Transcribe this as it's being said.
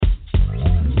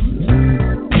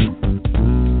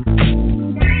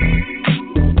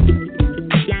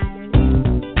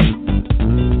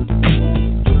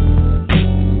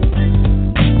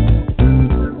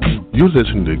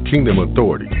listening to Kingdom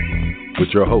Authority with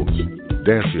your host,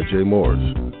 Dancia J. Morris,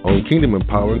 on Kingdom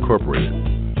Empower Incorporated.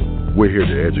 We're here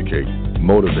to educate,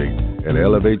 motivate, and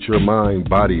elevate your mind,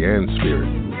 body, and spirit.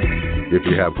 If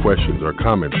you have questions or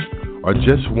comments, or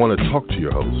just want to talk to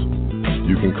your host,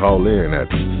 you can call in at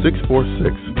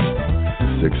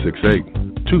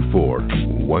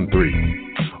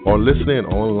 646-668-2413 or listen in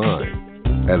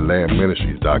online at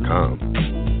lambministries.com.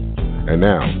 And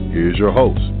now, here's your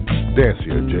host,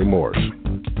 Dancia J. Morris.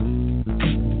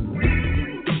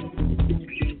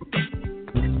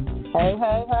 Hey,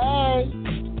 hey, hey.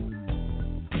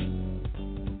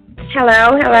 Hello.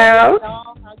 How you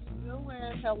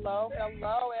doing? Hello,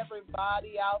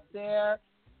 everybody out there.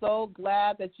 So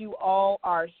glad that you all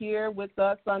are here with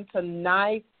us on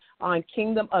tonight on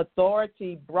Kingdom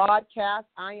Authority broadcast.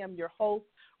 I am your host,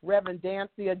 Reverend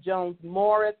Dancia Jones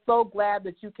Morris. So glad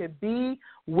that you can be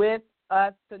with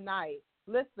us tonight.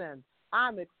 Listen,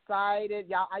 I'm excited.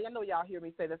 Y'all, I know y'all hear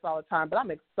me say this all the time, but I'm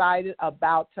excited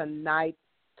about tonight's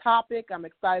topic. I'm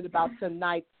excited about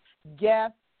tonight's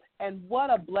guest, and what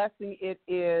a blessing it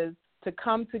is to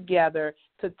come together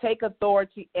to take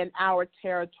authority in our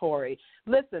territory.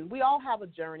 Listen, we all have a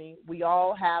journey. We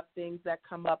all have things that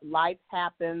come up. Life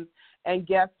happens, and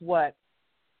guess what?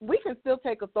 We can still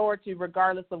take authority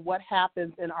regardless of what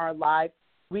happens in our life.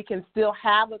 We can still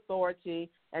have authority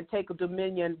and take a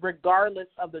dominion regardless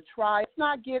of the trial. Let's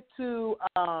not get too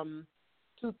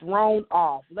thrown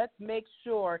off. Let's make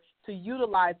sure to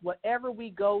utilize whatever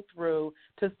we go through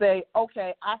to say,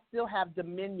 okay, I still have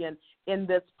dominion in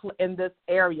this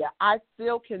area. I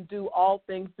still can do all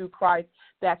things through Christ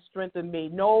that strengthen me.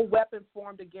 No weapon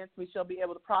formed against me shall be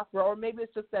able to prosper. Or maybe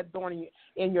it's just that thorn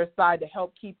in your side to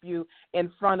help keep you in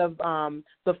front of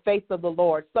the face of the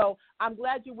Lord. So I'm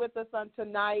glad you're with us on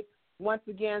tonight. Once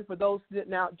again, for those that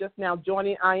just now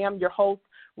joining, I am your host,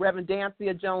 Reverend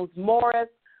Dancia Jones Morris.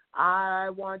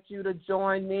 I want you to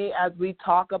join me as we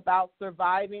talk about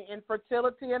surviving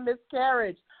infertility and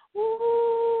miscarriage.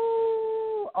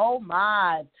 Ooh, oh,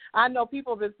 my. I know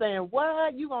people have been saying,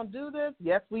 what, you going to do this?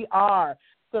 Yes, we are.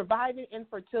 Surviving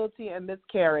infertility and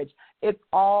miscarriage. It's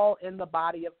all in the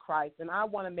body of Christ. And I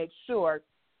want to make sure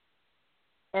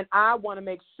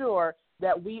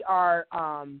that we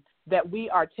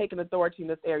are taking authority in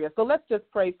this area. So let's just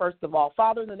pray first of all.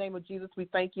 Father, in the name of Jesus, we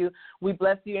thank you, we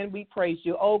bless you, and we praise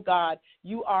you. Oh, God,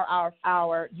 you are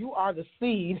you are the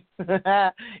seed.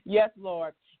 Yes,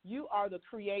 Lord. You are the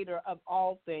creator of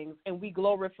all things, and we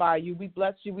glorify you. We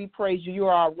bless you. We praise you. You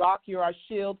are our rock. You're our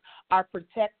shield, our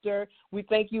protector. We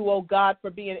thank you, oh God,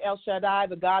 for being El Shaddai,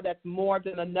 the God that's more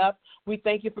than enough. We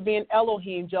thank you for being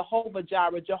Elohim, Jehovah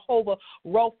Jireh, Jehovah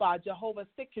Rapha, Jehovah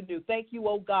Sikkenu. Thank you,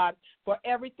 oh God, for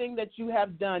everything that you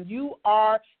have done. You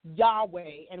are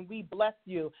Yahweh, and we bless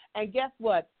you. And guess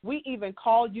what? We even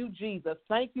call you Jesus.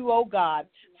 Thank you, oh God.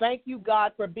 Thank you,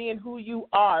 God, for being who you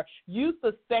are. You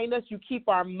sustain us. You keep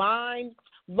our mind.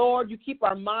 Lord, you keep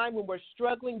our mind when we're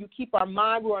struggling. You keep our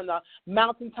mind when we're on the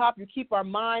mountaintop. You keep our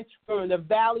mind when we're in the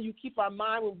valley. You keep our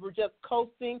mind when we're just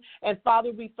coasting. And,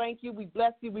 Father, we thank you. We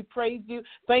bless you. We praise you.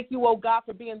 Thank you, oh God,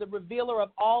 for being the revealer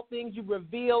of all things. You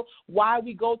reveal why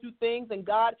we go through things. And,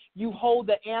 God, you hold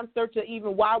the answer to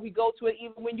even why we go to it,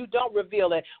 even when you don't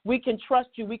reveal it. We can trust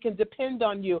you. We can depend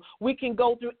on you. We can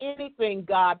go through anything,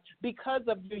 God, because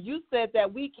of you. You said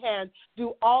that we can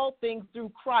do all things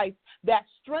through Christ that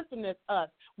strengtheneth us.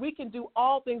 We can do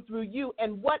all things through you.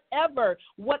 And whatever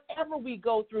we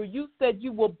go through, you said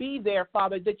you will be there,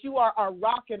 Father, that you are our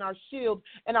rock and our shield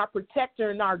and our protector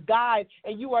and our guide,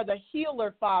 and you are the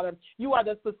healer, Father. You are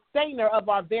the sustainer of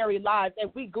our very lives,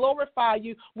 and we glorify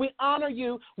you. We honor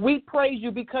you. We praise you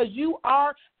because you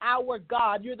are our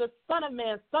God. You're the Son of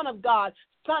Man, Son of God,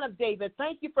 Son of David.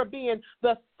 Thank you for being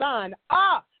the Son.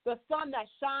 The sun that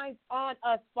shines on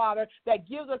us, Father, that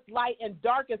gives us light in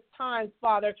darkest times,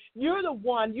 Father. You're the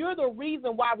one. You're the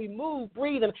reason why we move,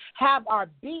 breathe, and have our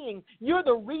being. You're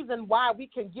the reason why we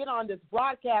can get on this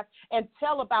broadcast and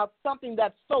tell about something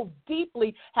that so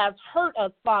deeply has hurt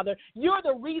us, Father. You're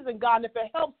the reason, God, and if it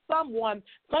helps someone,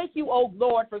 thank you, oh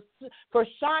Lord, for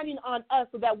shining on us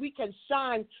so that we can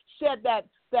shed that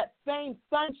same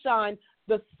sunshine,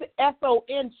 the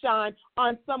S-O-N shine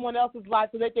on someone else's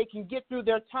life so that they can get through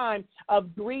their time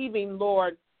of grieving,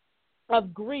 Lord,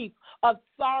 of grief, of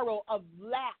sorrow, of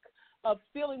lack, of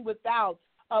feeling without,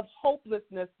 of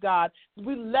hopelessness, God.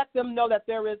 We let them know that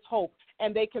there is hope.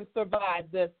 and they can survive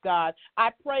this, God. I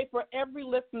pray for every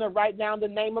listener right now in the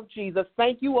name of Jesus.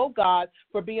 Thank you, oh God,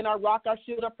 for being our rock, our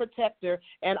shield, our protector,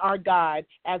 and our guide.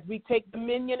 As we take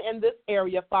dominion in this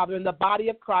area, Father, in the body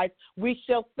of Christ, we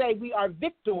shall say we are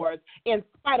victors in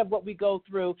spite of what we go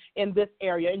through in this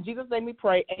area. In Jesus' name we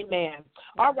pray, amen.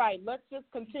 All right, let's just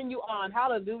continue on.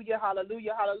 Hallelujah,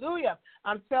 hallelujah, hallelujah.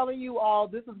 I'm telling you all,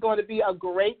 this is going to be a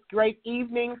great, great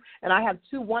evening, and I have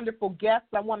two wonderful guests.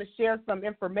 I want to share some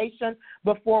information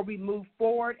before we move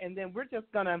forward, and then we're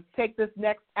just going to take this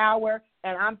next hour,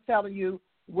 and I'm telling you,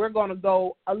 we're going to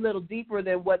go a little deeper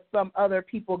than what some other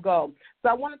people go. So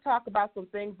I want to talk about some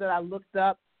things that I looked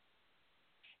up,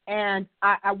 and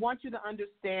I want you to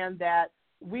understand that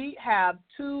we have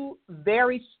two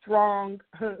very strong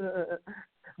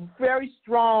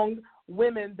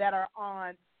women that are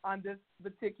on this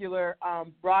particular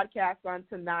broadcast on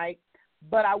tonight.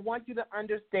 But I want you to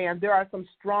understand there are some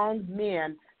strong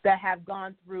men that have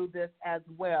gone through this as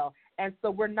well. And so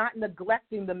we're not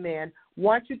neglecting the men.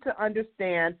 Want you to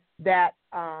understand that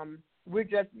we're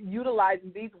just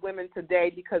utilizing these women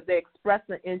today because they express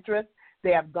an interest.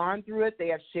 They have gone through it. They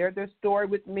have shared their story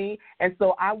with me. And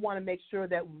so I want to make sure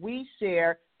that we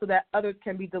share so that others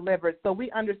can be delivered. So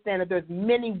we understand that there's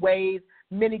many ways,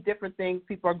 many different things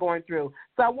people are going through.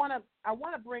 So I want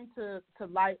to bring to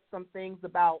light some things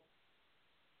about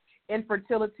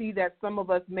infertility that some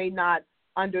of us may not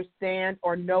understand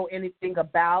or know anything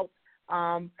about.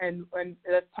 And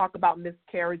let's talk about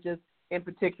miscarriages in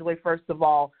particular, first of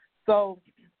all. So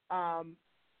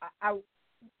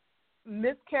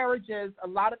miscarriages, a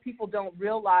lot of people don't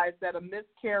realize that a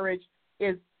miscarriage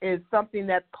is something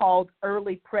that's called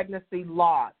early pregnancy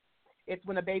loss. It's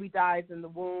when a baby dies in the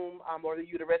womb or the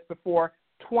uterus before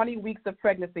 20 weeks of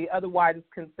pregnancy. Otherwise, it's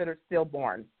considered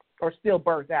stillborn or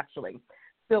stillbirth, actually.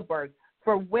 Stillbirth.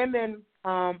 For women,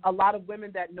 a lot of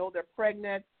women that know they're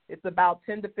pregnant, it's about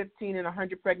 10 to 15 in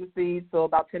 100 pregnancies, so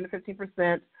about 10 to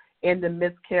 15% in the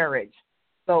miscarriage.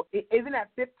 So even at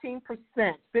 15%,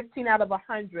 15 out of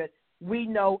 100, we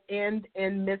know end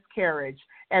in miscarriage.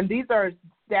 And these are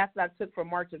stats that I took from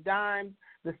March of Dimes,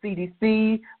 the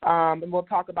CDC, and we'll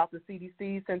talk about the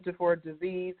CDC, Center for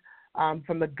Disease,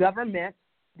 from the government.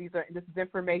 This is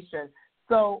information.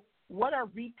 So what are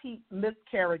repeat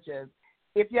miscarriages?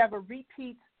 If you have a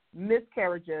repeat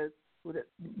miscarriages with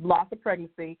loss of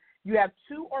pregnancy, you have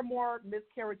two or more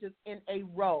miscarriages in a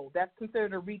row. That's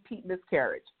considered a repeat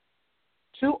miscarriage.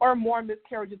 Two or more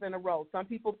miscarriages in a row. Some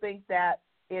people think that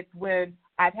it's when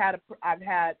I've had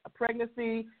a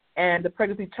pregnancy and the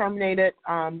pregnancy terminated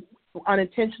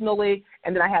unintentionally,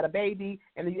 and then I had a baby.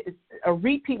 And a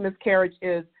repeat miscarriage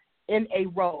is in a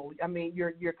row. I mean,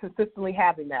 you're consistently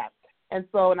having that. And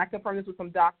so, and I confirmed this with some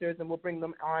doctors, and we'll bring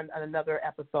them on another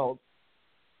episode.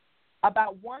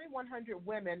 About 1 in 100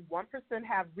 women, 1%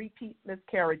 have repeat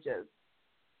miscarriages,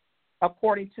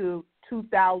 according to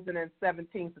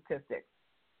 2017 statistics.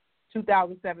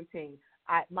 2017.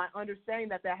 My understanding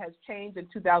that has changed in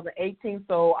 2018,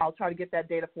 so I'll try to get that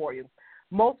data for you.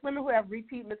 Most women who have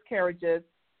repeat miscarriages,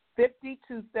 50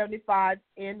 to 75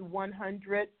 in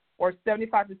 100, or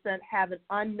 75% have an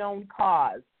unknown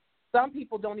cause. Some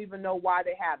people don't even know why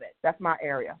they have it. That's my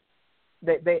area.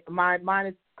 Mine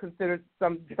is considered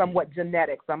somewhat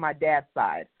genetics on my dad's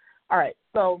side. All right,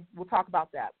 so we'll talk about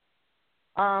that.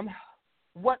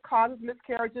 What causes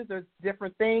miscarriages? There's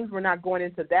different things. We're not going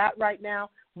into that right now.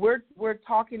 We're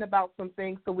talking about some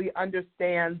things so we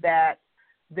understand that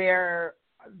there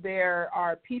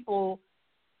are people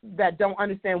that don't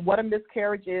understand what a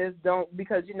miscarriage is.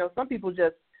 Because some people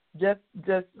just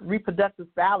reproductive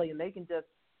valley, and they can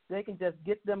just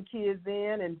get them kids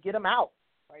in and get them out,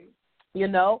 right?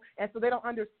 And so they don't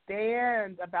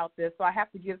understand about this. So I have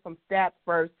to give some stats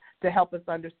first to help us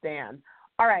understand.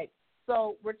 All right.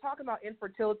 So we're talking about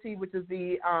infertility, which is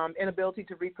the inability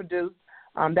to reproduce.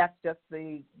 That's just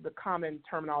the common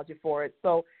terminology for it.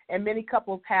 So, and many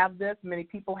couples have this. Many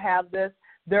people have this.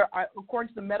 There are, according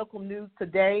to the medical news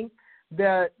today,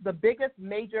 the biggest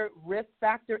major risk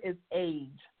factor is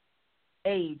age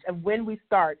of when we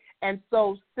start. And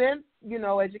so since,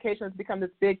 education has become this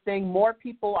big thing, more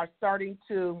people are starting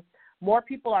to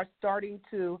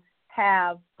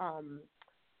have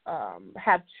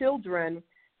children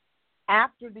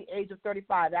after the age of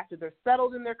 35, after they're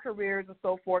settled in their careers and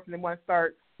so forth, and they want to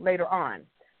start later on.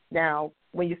 Now,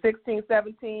 when you're 16,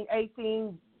 17,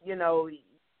 18, you're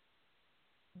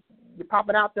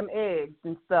popping out them eggs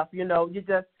and stuff, you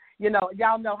just,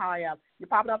 y'all know how I am. You're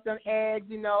popping up them eggs,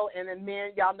 and then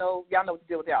men, y'all know what to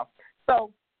do with y'all.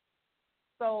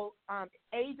 So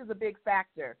age is a big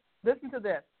factor. Listen to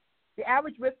this. The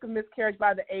average risk of miscarriage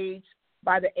by the age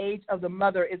by the age of the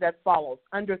mother is as follows.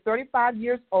 Under 35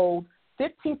 years old,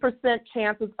 15%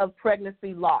 chances of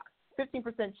pregnancy loss,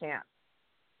 15% chance.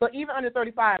 So even under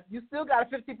 35, you still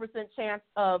got a 50% chance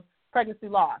of pregnancy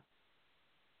loss.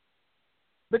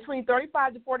 Between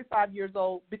 35 to 45 years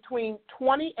old, between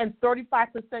 20 and 35%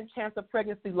 chance of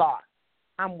pregnancy loss.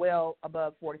 I'm well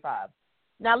above 45.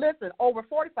 Now listen, over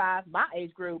 45, my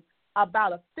age group,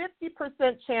 about a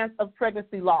 50% chance of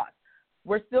pregnancy loss.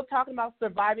 We're still talking about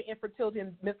surviving infertility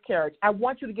and miscarriage. I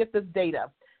want you to get this data.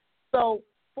 So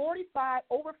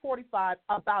over 45,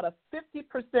 about a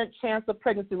 50% chance of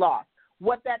pregnancy loss.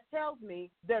 What that tells me,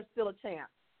 there's still a chance.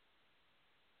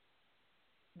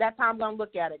 That's how I'm going to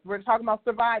look at it. We're talking about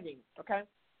surviving, okay?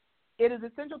 It is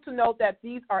essential to note that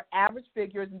these are average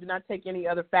figures and do not take any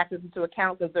other factors into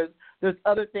account because there's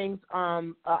other things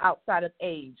outside of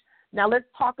age. Now let's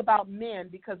talk about men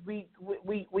because we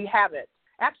have it.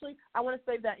 Actually, I want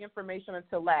to save that information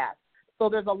until last. So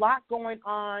there's a lot going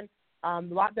on, a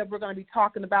lot that we're going to be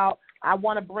talking about. I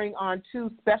want to bring on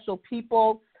two special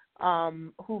people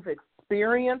who've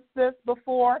experienced this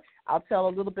before. I'll tell a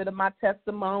little bit of my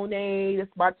testimony. This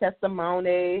is my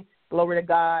testimony, glory to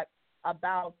God,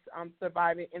 about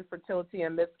surviving infertility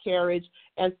and miscarriage.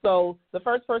 And so the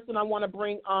first person I want to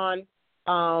bring on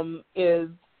is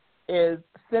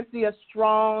Cynthia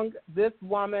Strong. This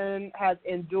woman has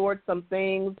endured some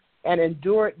things and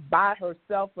endured by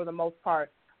herself for the most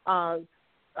part.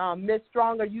 Ms.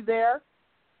 Strong, are you there?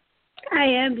 I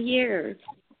am here.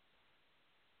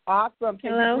 Awesome.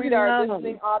 Can you greet our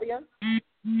listening audience?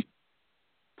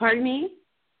 Pardon me?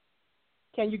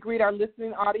 Can you greet our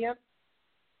listening audience?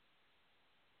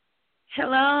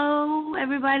 Hello,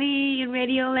 everybody in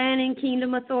Radio Land and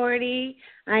Kingdom Authority.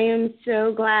 I am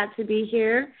so glad to be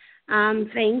here.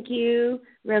 Thank you,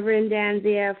 Reverend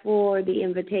Danzia, for the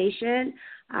invitation.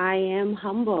 I am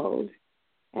humbled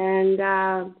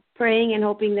and praying and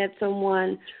hoping that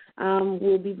someone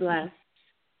will be blessed.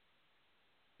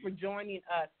 For joining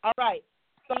us. All right.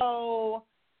 So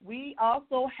we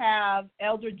also have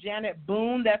Elder Janet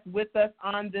Boone that's with us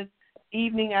on this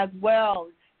evening as well.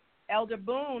 Elder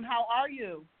Boone, how are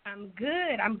you? I'm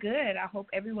good. I hope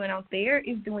everyone out there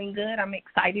is doing good. I'm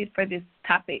excited for this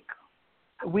topic.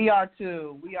 We are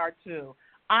too.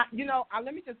 Let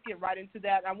me just get right into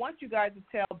that. I want you guys to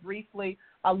tell briefly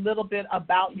a little bit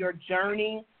about your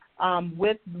journey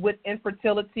with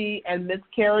infertility and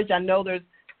miscarriage. I know there's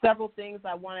several things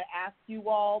I want to ask you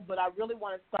all, but I really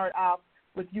want to start off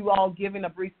with you all giving a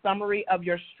brief summary of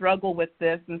your struggle with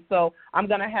this. And so I'm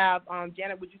going to have,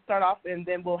 Janet, would you start off, and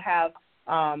then we'll have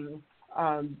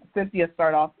Cynthia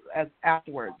start off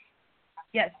afterwards.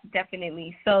 Yes,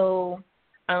 definitely. So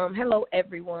hello,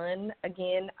 everyone.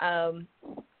 Again,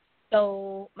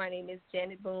 so my name is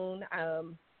Janet Boone.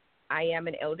 I am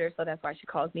an elder, so that's why she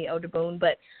calls me Elder Boone.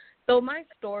 But so my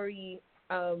story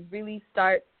really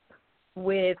starts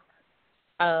with,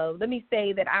 let me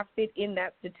say that I fit in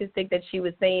that statistic that she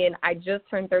was saying. I just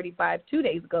turned 35 2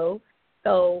 days ago.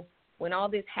 So when all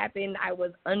this happened, I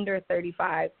was under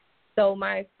 35. So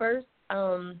my first,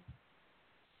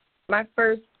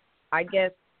 I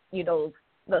guess,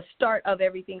 the start of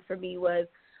everything for me was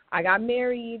I got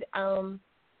married.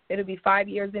 It'll be 5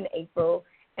 years in April.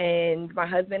 And my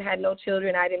husband had no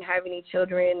children. I didn't have any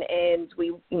children. And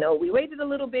we waited a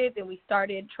little bit, and we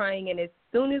started trying. And as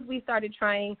soon as we started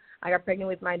trying, I got pregnant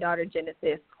with my daughter,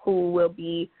 Genesis, who will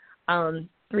be 3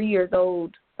 years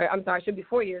old. She'll be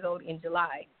 4 years old in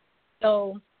July.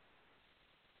 So as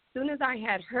soon as I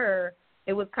had her,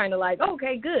 it was kind of like,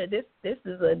 okay, good. This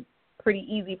is a pretty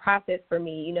easy process for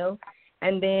me,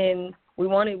 And then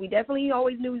we definitely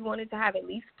always knew we wanted to have at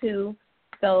least two.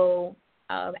 So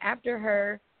after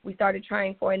her, we started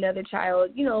trying for another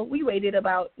child. We waited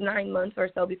about 9 months or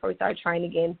so before we started trying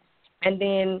again. And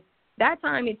then that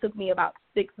time it took me about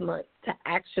 6 months to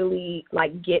actually,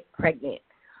 get pregnant.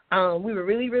 We were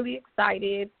really, really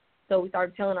excited. So we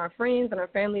started telling our friends and our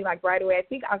family, right away. I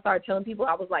think I started telling people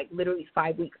I was, literally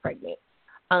 5 weeks pregnant.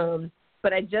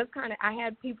 But I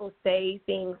had people say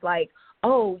things like,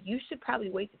 oh, you should probably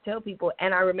wait to tell people.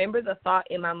 And I remember the thought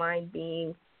in my mind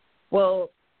being, well,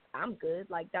 I'm good.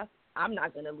 I'm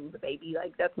not going to lose a baby.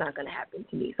 That's not going to happen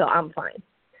to me. So I'm fine.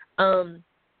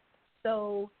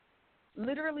 So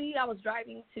literally I was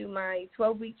driving to my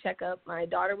 12-week checkup. My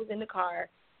daughter was in the car.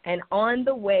 And on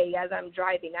the way, as I'm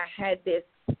driving, I had this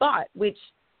thought, which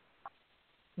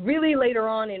really later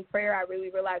on in prayer I really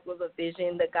realized was a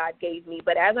vision that God gave me.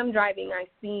 But as I'm driving, I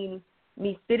seen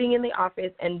me sitting in the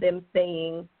office and them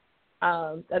saying,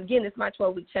 again, it's my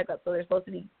 12-week checkup, so they're supposed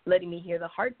to be letting me hear the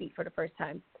heartbeat for the first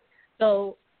time.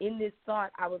 So in this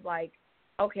thought, I was like,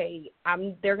 okay,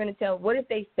 they're going to tell, what if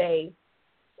they say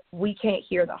we can't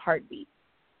hear the heartbeat.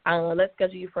 Let's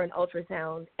schedule you for an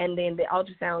ultrasound. And then the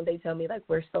ultrasound, they tell me, like,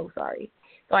 we're so sorry.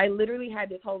 So I literally had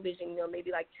this whole vision,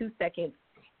 maybe like 2 seconds.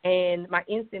 And my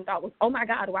instant thought was, oh, my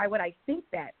God, why would I think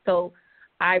that? So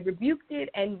I rebuked it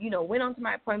and, went on to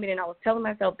my appointment, and I was telling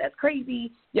myself, that's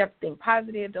crazy. You have to think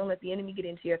positive. Don't let the enemy get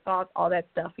into your thoughts, all that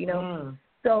stuff,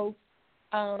 So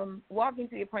walked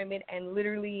into the appointment, and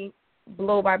literally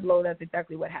blow by blow, that's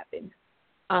exactly what happened.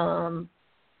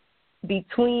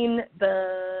 Between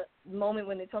the moment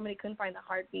when they told me they couldn't find the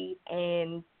heartbeat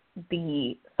and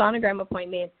the sonogram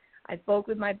appointment, I spoke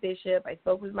with my bishop, I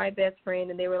spoke with my best friend,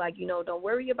 and they were like, don't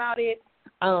worry about it.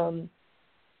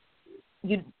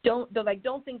 You don't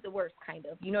think the worst, kind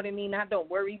of. You know what I mean? Not don't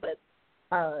worry, but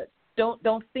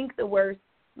don't think the worst.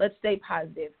 Let's stay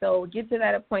positive. So get to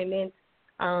that appointment.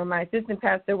 My assistant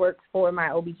pastor works for my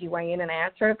OBGYN, and I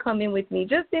asked her to come in with me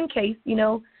just in case,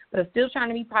 but I'm still trying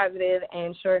to be positive.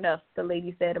 And sure enough, the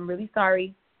lady said, I'm really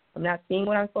sorry. I'm not seeing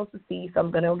what I'm supposed to see, so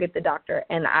I'm going to go get the doctor.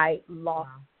 And I lost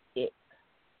it.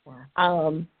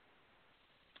 Wow.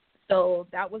 So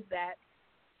that was that.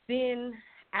 Then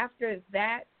after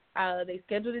that, they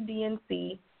scheduled a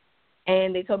DNC,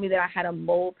 and they told me that I had a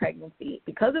mole pregnancy.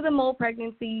 Because of the mole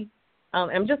pregnancy,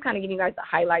 I'm just kind of giving you guys the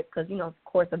highlights because, of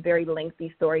course, a very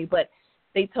lengthy story. But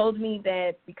they told me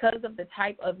that because of the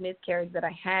type of miscarriage that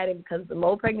I had and because of the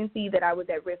mole pregnancy, that I was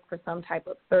at risk for some type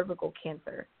of cervical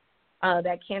cancer.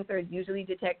 That cancer is usually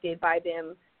detected by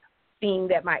them seeing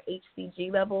that my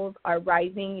HCG levels are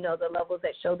rising, the levels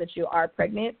that show that you are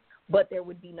pregnant, but there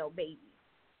would be no baby.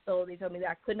 So they told me that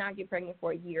I could not get pregnant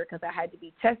for a year because I had to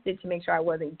be tested to make sure I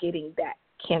wasn't getting that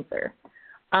cancer.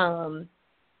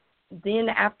 Then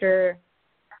after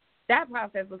that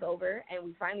process was over and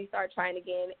we finally started trying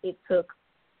again, it took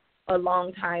a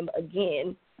long time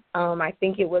again. I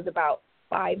think it was about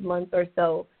 5 months or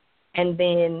so. And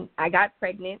then I got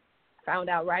pregnant, found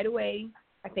out right away.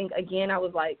 I think, again, I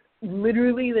was like,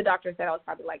 literally the doctor said I was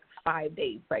probably like 5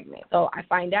 days pregnant. So I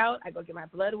find out, I go get my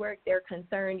blood work. They're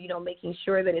concerned, making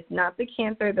sure that it's not the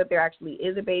cancer, that there actually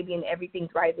is a baby and everything's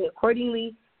rising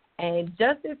accordingly. And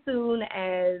just as soon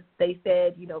as they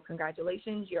said,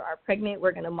 congratulations, you are pregnant,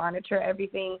 we're going to monitor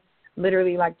everything,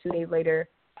 literally like 2 days later,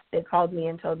 they called me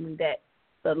and told me that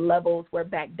the levels were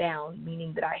back down,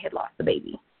 meaning that I had lost the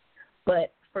baby.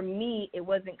 But for me, it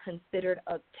wasn't considered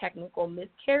a technical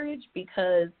miscarriage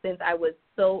because since I was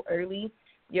so early,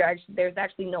 there's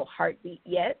actually no heartbeat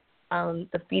yet.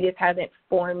 The fetus hasn't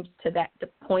formed to that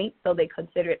point, so they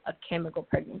consider it a chemical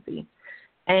pregnancy.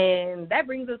 And that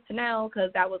brings us to now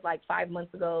because that was like 5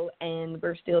 months ago, and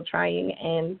we're still trying,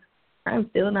 and I'm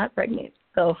still not pregnant.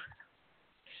 So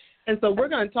we're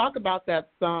going to talk about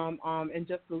that some in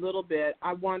just a little bit.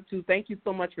 I want to thank you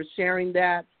so much for sharing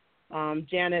that,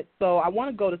 Janet. So I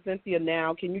want to go to Cynthia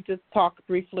now. Can you just talk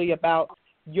briefly about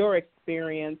your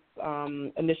experience,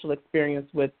 initial experience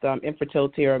with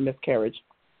infertility or miscarriage?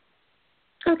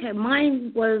 Okay,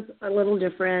 mine was a little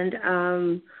different.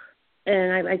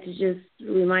 And I'd like to just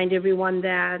remind everyone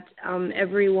that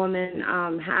every woman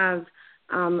has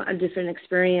a different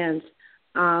experience.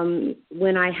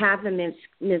 When I had the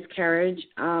miscarriage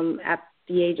at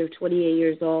the age of 28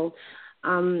 years old,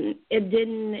 it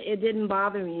didn't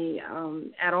bother me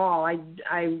at all.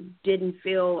 I didn't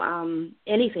feel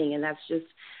anything, and that's just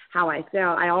how I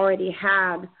felt. I already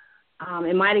had.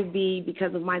 It might be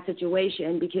because of my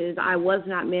situation, because I was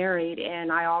not married,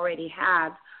 and I already had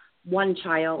one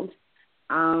child.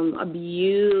 A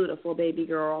beautiful baby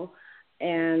girl,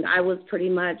 and I was pretty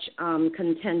much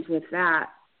content with that.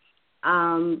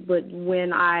 But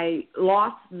when I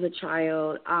lost the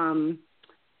child,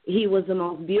 he was the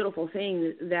most beautiful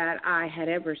thing that I had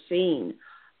ever seen,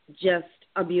 just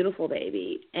a beautiful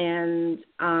baby, and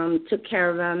took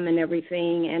care of him and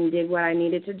everything and did what I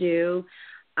needed to do,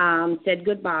 said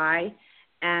goodbye.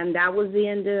 And that was the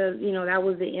end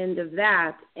of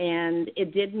that. And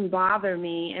it didn't bother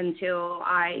me until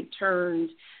I turned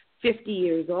 50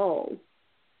 years old.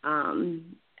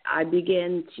 I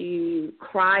began to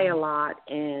cry a lot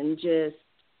and just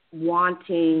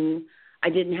wanting,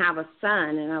 I didn't have a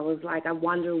son. And I was like, I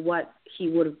wonder what he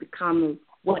would have become,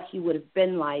 what he would have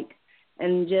been like.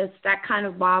 And just that kind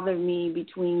of bothered me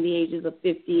between the ages of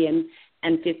 50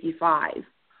 and 55.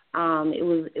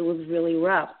 It was really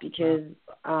rough because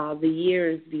the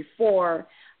years before,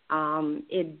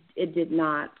 it did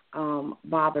not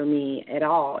bother me at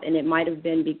all, and it might have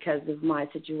been because of my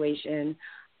situation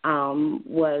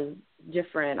was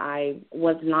different. I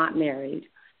was not married.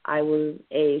 I was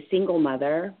a single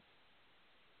mother,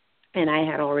 and I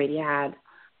had already had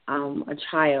a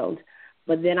child.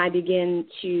 But then I began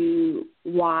to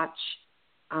watch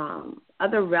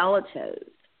other relatives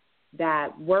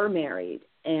that were married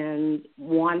and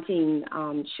wanting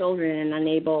children and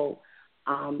unable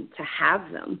to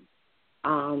have them.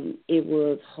 It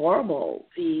was horrible,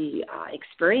 the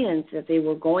experience that they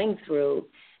were going through.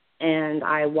 And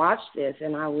I watched this,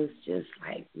 and I was just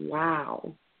like,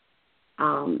 wow.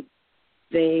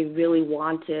 They really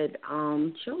wanted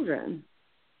children.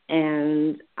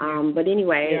 And but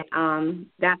anyway,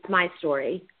 that's my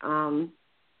story.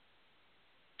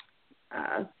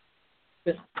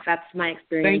 That's my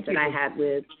experience that I had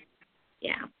with,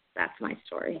 that's my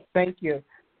story. Thank you.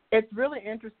 It's really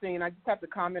interesting. I just have to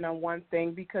comment on one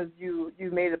thing, because you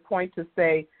made a point to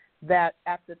say that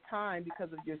at the time,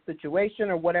 because of your situation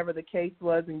or whatever the case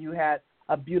was, and you had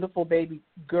a beautiful baby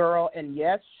girl, and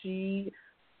yes, she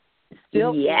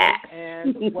still is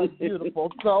and was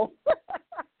beautiful. So,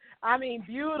 I mean,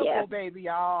 beautiful baby,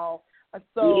 y'all.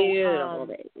 So, beautiful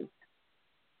baby.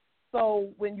 So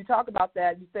when you talk about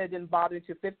that, you said it didn't bother you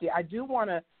till 50. I do want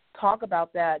to talk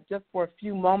about that just for a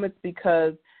few moments,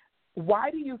 because why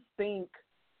do you think,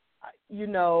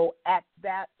 at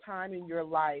that time in your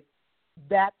life,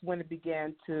 that's when it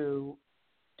began to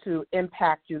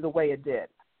impact you the way it did?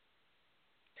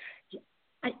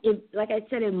 Like I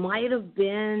said, it might have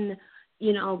been,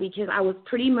 because I was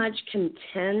pretty much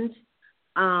content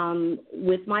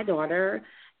with my daughter.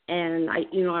 And I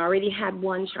already had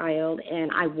one child,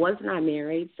 and I was not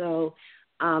married, so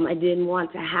I didn't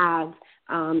want to have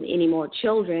any more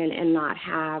children and not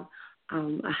have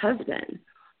a husband.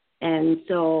 And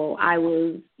so I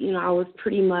was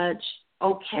pretty much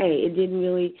okay. It didn't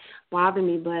really bother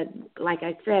me, but like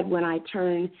I said, when I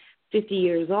turned 50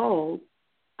 years old,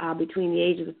 between the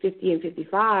ages of 50 and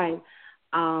 55,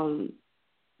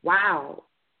 wow,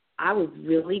 I was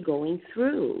really going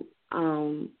through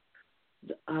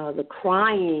the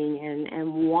crying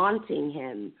and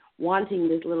wanting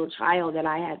this little child that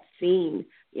I had seen,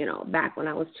 back when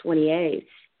I was 28,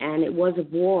 and it was a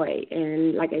boy.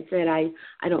 And like I said, I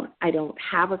don't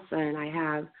have a son. I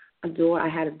have a daughter. I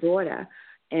had a daughter,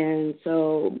 and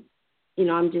so,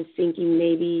 I'm just thinking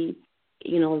maybe,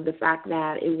 the fact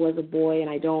that it was a boy and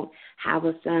I don't have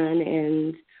a son,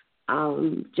 and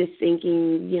just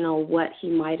thinking, what he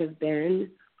might have been.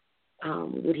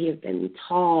 Would he have been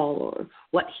tall, or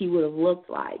what he would have looked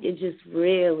like? It just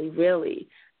really, really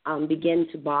began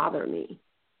to bother me.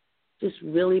 Just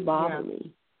really bother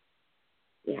me.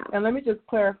 Yeah. And let me just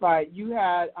clarify, you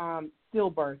had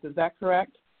stillbirth, is that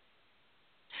correct?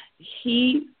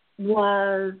 He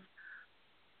was,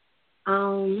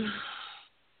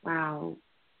 wow.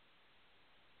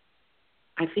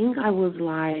 I think I was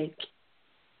like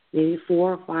maybe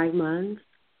 4 or 5 months.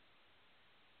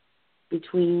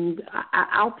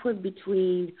 I'll put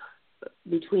between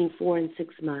 4 and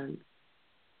 6 months.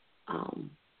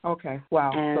 Okay.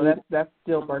 Wow. So that's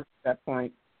stillbirth at that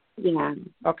point. Yeah.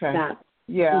 Okay.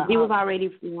 He was already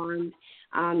formed.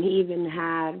 He even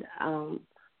had a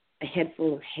head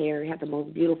full of hair. He had the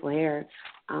most beautiful hair.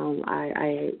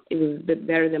 It was a bit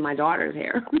better than my daughter's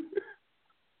hair.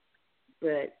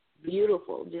 But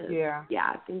beautiful.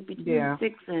 I think between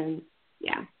 6 and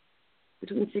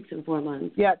between 6 and 4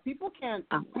 months. Yeah, people can't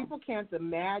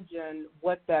imagine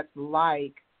what that's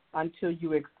like until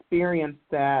you experience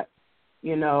that.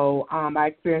 I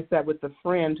experienced that with a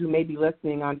friend who may be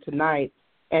listening on tonight,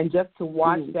 and just to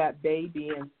watch that baby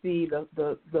and see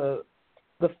the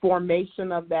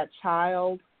formation of that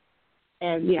child,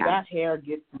 and that hair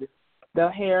gets you.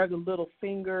 The hair, the little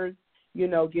fingers,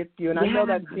 gets you. And I know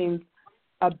that seems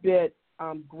a bit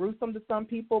gruesome to some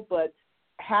people, but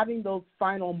having those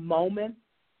final moments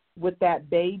with that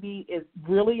baby is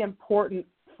really important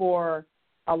for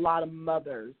a lot of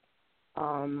mothers.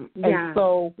 And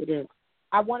so it is.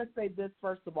 I want to say this,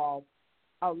 first of all,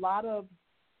 not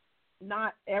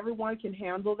everyone can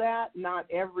handle that. Not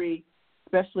every,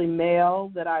 especially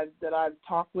male that I've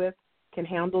talked with, can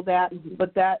handle that.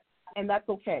 But that's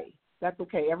okay. That's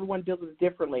okay. Everyone deals with it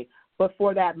differently. But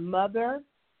for that mother,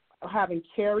 having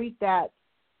carried that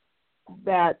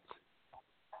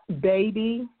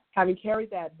baby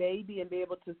and be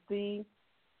able to see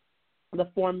the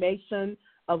formation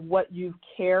of what you've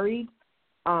carried,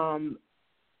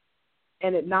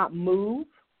 and it not move,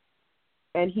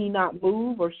 and he not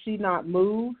move or she not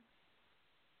move,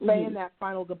 saying that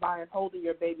final goodbye and holding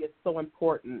your baby is so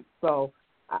important. So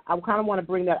I kind of want to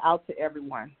bring that out to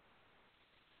everyone.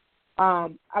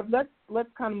 Let's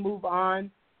kind of move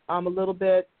on a little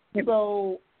bit.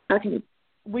 So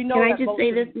we know. Can I just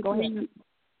say this? Go ahead.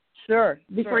 Sure.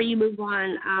 Before you move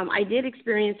on, I did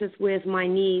experience this with my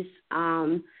niece.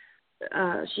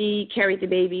 She carried the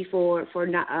baby for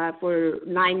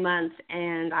 9 months,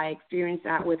 and I experienced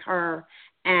that with her.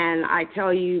 And I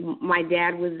tell you, my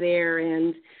dad was there,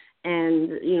 and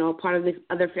you know, part of this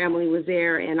other family was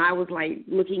there, and I was like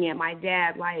looking at my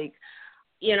dad like,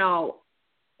 you know,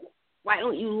 why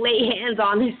don't you lay hands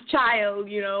on this child,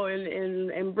 you know,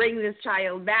 and bring this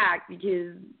child back?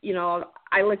 Because, you know,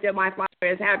 I looked at my father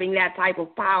as having that type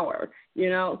of power, you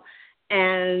know,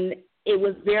 and it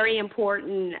was very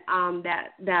important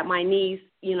that my niece,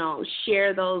 you know,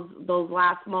 share those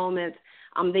last moments.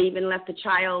 They even left the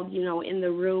child, you know, in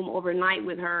the room overnight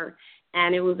with her,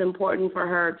 and it was important for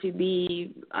her to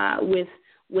be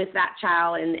with that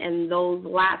child and those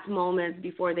last moments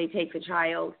before they take the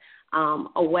child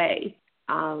away.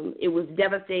 It was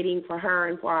devastating for her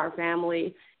and for our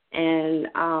family, and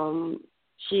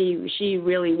she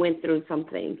really went through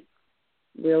something,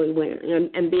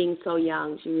 and being so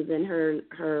young, she was in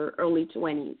her early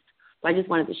 20s. So I just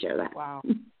wanted to share that. Wow.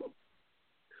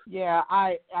 Yeah,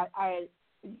 I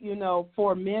you know,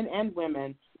 for men and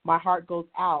women, my heart goes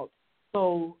out.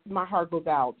 So my heart goes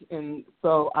out, and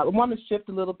so I want to shift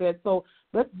a little bit. So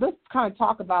let's kind of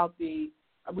talk about we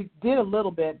did a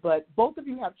little bit, but both of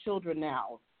you have children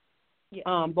now.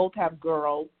 Yeah. Both have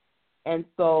girls, and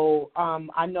so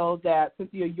I know that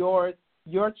Cynthia, your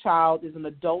child is an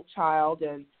adult child,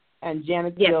 and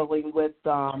Janet's dealing with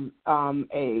a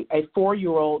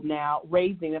 4-year-old now,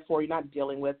 raising a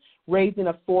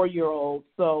 4-year-old.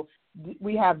 So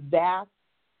we have vast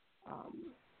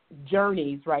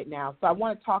journeys right now. So I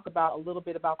want to talk about a little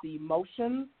bit about the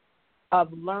emotions of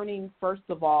learning, first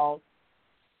of all,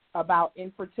 about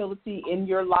infertility in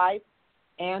your life,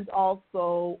 and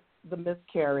also the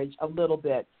miscarriage a little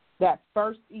bit. That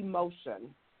first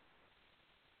emotion.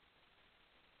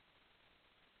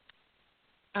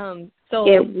 I'm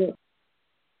sorry.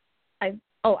 I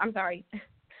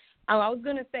was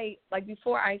going to say, like,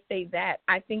 before I say that,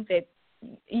 I think that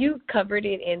you covered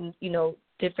it in, you know,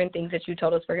 different things that you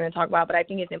told us we're going to talk about, but I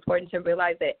think it's important to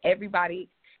realize that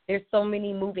there's so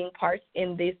many moving parts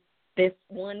in this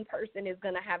one person is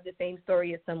going to have the same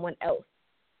story as someone else.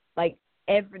 Like,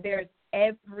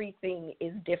 everything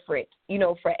is different, you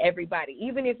know, for everybody.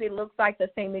 Even if it looks like the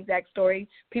same exact story,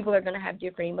 people are going to have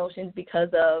different emotions because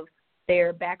of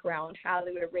their background, how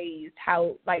they were raised,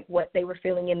 how, like, what they were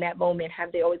feeling in that moment,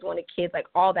 have they always wanted kids, like,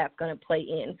 all that's going to play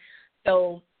in.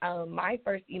 So my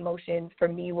first emotion for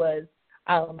me was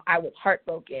I was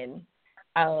heartbroken.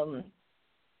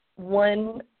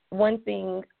 One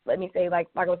thing, let me say, like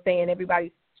I was saying,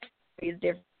 everybody's story is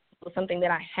different. Something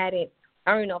that I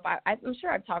don't know if I'm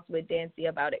sure I've talked with Dancy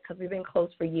about it because we've been close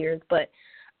for years, but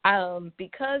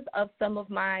because of some of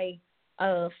my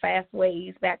fast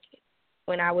ways back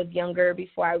when I was younger,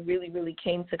 before I really, really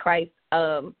came to Christ,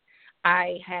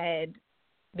 I had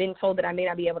been told that I may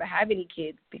not be able to have any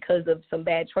kids because of some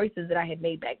bad choices that I had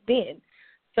made back then.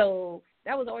 So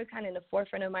that was always kind of in the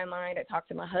forefront of my mind. I talked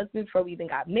to my husband before we even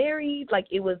got married. Like,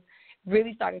 it was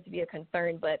really starting to be a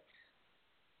concern, but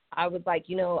I was like,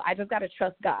 you know, I just got to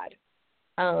trust God.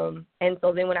 And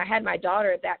so then when I had my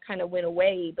daughter, that kind of went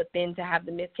away. But then to have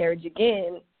the miscarriage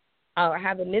again, or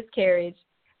have a miscarriage,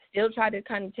 still try to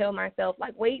kind of tell myself,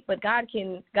 like, wait, but God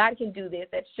can do this.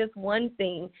 That's just one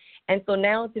thing. And so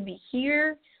now to be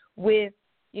here with,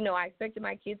 you know, I expected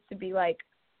my kids to be like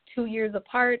 2 years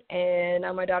apart, and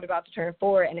now my daughter's about to turn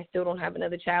 4, and I still don't have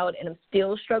another child, and I'm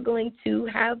still struggling to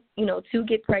have, you know, to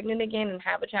get pregnant again and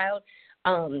have a child.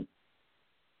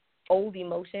 Old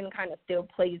emotion kind of still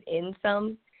plays in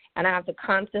some, and I have to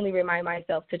constantly remind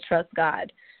myself to trust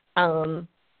God.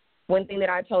 One thing that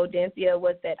I told Dancia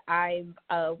was that I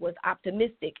was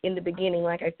optimistic in the beginning.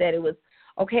 Like I said, it was,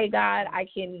 okay, God,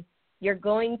 you're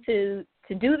going to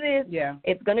do this. Yeah.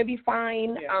 It's going to be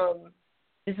fine. Yeah.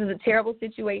 This is a terrible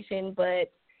situation,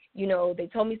 but, you know, they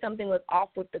told me something was off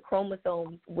with the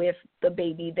chromosomes with the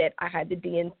baby that I had the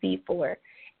DNC for.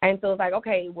 And so it's like,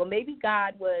 okay, well, maybe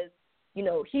God was, you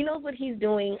know, he knows what he's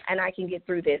doing, and I can get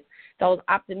through this. So I was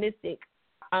optimistic.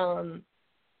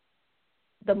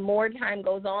 The more time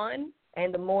goes on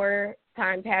and the more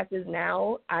time passes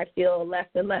now, I feel less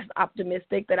and less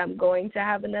optimistic that I'm going to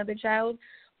have another child.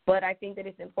 But I think that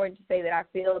it's important to say that I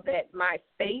feel that my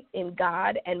faith in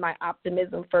God and my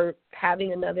optimism for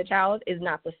having another child is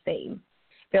not the same.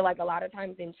 I feel like a lot of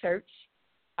times in church,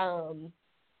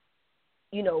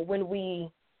 you know, when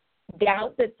we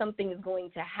doubt that something is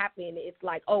going to happen, it's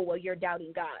like, oh, well, you're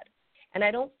doubting God. And I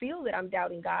don't feel that I'm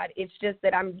doubting God. It's just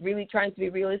that I'm really trying to be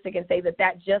realistic and say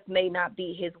that just may not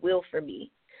be his will for me.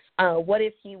 What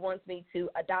if he wants me to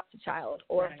adopt a child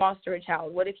or foster a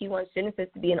child? What if he wants Genesis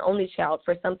to be an only child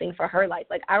for something for her life?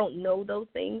 Like, I don't know those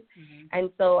things. Mm-hmm. And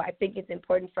so I think it's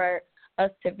important for us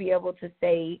to be able to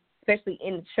say, especially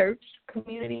in the church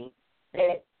community,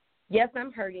 that yes,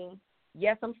 I'm hurting.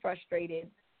 Yes, I'm frustrated.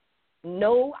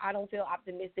 No, I don't feel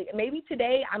optimistic. Maybe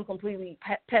today I'm completely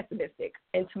pessimistic,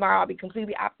 and tomorrow I'll be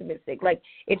completely optimistic. Like,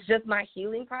 it's just my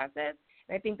healing process.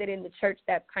 And I think that in the church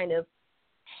that's kind of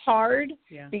hard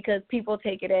because people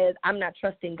take it as I'm not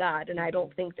trusting God, and I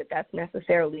don't think that that's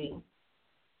necessarily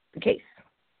the case.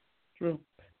 True.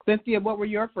 Cynthia, what were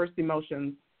your first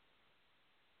emotions?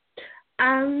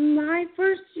 My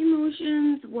first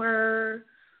emotions were,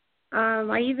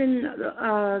 that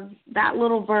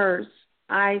little verse,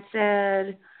 I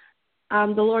said,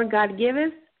 the Lord God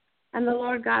giveth, and the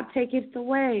Lord God taketh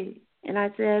away. And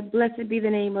I said, blessed be the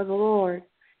name of the Lord.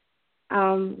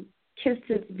 Kissed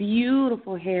his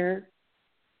beautiful hair,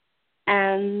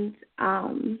 and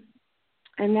that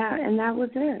was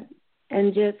it.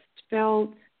 And just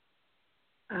felt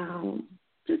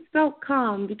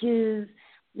calm, because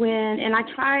I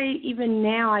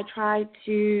try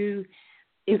to,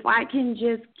 if I can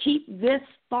just keep this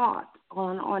thought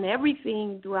on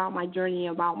everything throughout my journey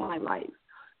about my life.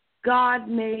 God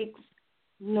makes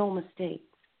no mistakes.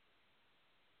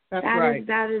 That's right.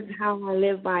 That is how I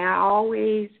live by. I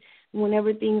always,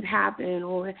 whenever things happen,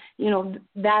 or,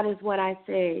 that is what I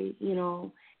say,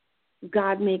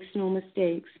 God makes no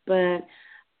mistakes. But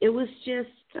it was just,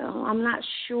 I'm not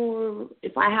sure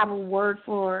if I have a word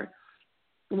for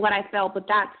what I felt, but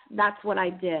that's what I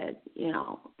did,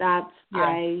 I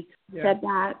said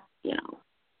that,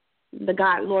 the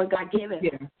Lord God giveth,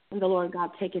 and the Lord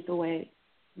God taketh away.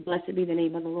 Blessed be the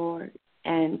name of the Lord.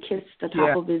 And kissed the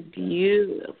top of his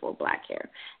beautiful black hair,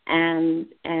 and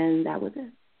that was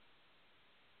it.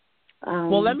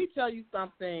 Well, let me tell you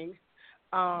something.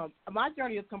 My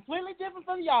journey is completely different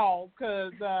from y'all,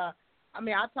 because I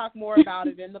talk more about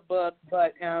it in the book,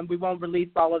 but we won't release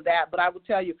all of that. But I will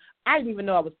tell you, I didn't even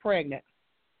know I was pregnant,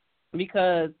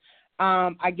 because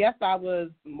I guess I was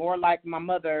more like my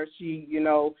mother. She,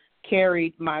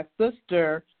 carried my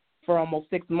sister for almost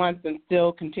 6 months and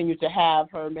still continued to have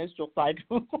her menstrual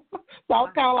cycle. So I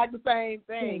was kind of like the same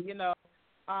thing,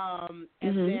 And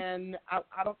then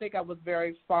I don't think I was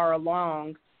very far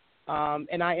along,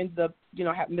 and I ended up,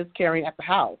 miscarrying at the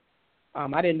house.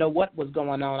 I didn't know what was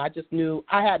going on. I just knew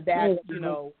I had that,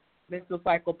 menstrual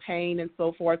cycle pain and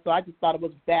so forth. So I just thought it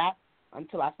was that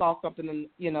until I saw something in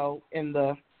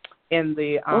the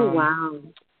oh, wow.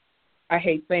 I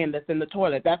hate saying this, in the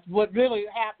toilet. That's what really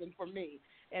happened for me.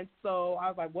 And so I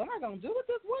was like, what am I going to do with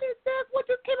this? What is this? What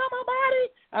just came out of my body?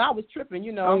 And I was tripping,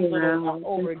 I'm a little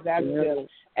over-exaggerated.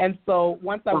 And so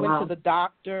once I went to the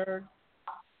doctor,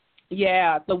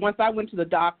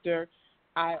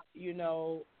 I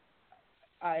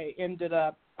ended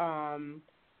up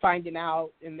finding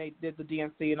out, and they did the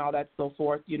DNC and all that so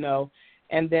forth,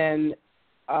 And then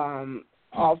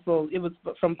also it was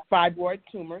from fibroid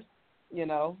tumors,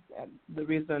 the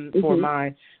reason for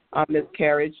my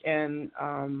miscarriage, and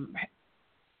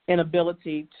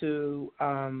inability to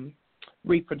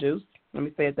reproduce. Let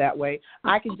me say it that way.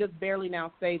 I can just barely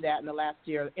now say that in the last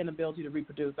year, inability to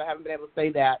reproduce. I haven't been able to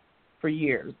say that for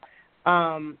years.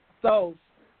 So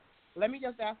let me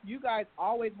just ask, you guys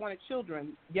always wanted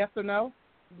children, yes or no?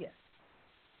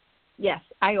 Yes,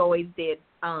 I always did.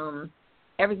 Ever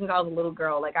since I was a little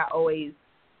girl, like I always,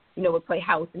 would play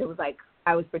house, and it was like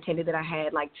I was pretending that I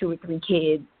had like 2 or 3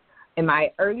 kids. In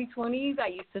my early 20s, I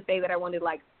used to say that I wanted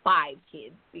like 5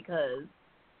 kids, because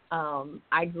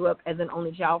I grew up as an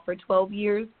only child for 12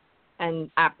 years, and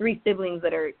I have 3 siblings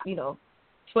that are,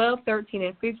 12, 13,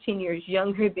 and 15 years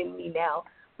younger than me now.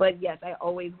 But, yes, I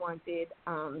always wanted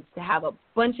to have a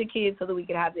bunch of kids so that we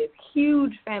could have this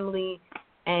huge family,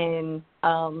 and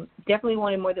definitely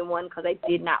wanted more than one, because I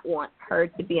did not want her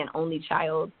to be an only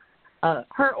child,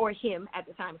 her or him at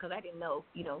the time, because I didn't know,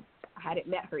 I hadn't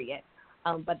met her yet.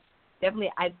 But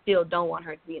definitely I still don't want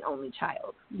her to be an only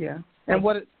child. Yeah. And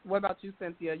what about you,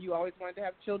 Cynthia? You always wanted to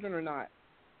have children or not?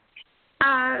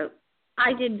 I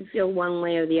didn't feel one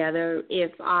way or the other.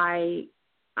 If I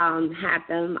had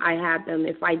them, I had them.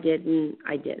 If I didn't,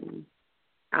 I didn't.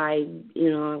 I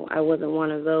wasn't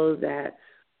one of those that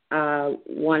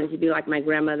wanted to be like my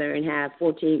grandmother and have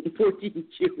 14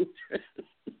 children.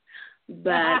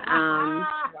 But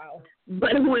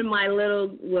but when my little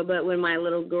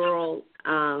girl,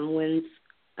 when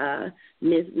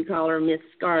we call her Miss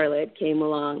Scarlett, came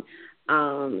along,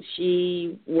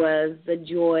 she was the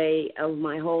joy of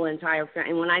my whole entire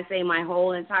family. And when I say my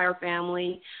whole entire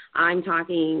family, I'm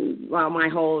talking about my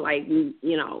whole,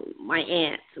 my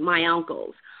aunts, my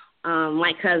uncles,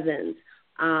 my cousins,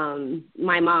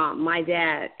 my mom, my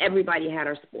dad. Everybody had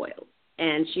her spoiled,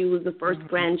 and she was the first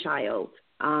grandchild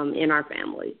in our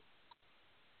family.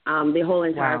 The whole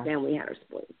entire family had her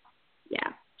spoiled.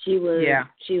 Yeah, She was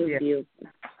beautiful.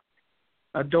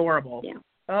 Adorable.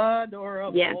 Yeah.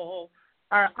 Adorable. Yeah.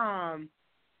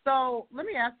 So let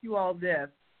me ask you all this.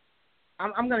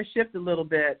 I'm going to shift a little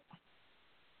bit.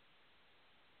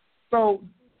 So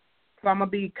I'm going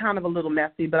to be kind of a little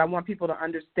messy, but I want people to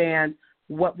understand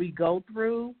what we go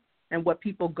through and what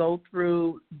people go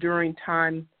through during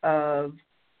times of,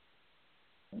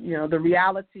 the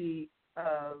reality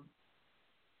of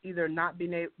either not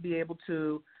be able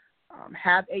to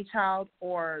have a child,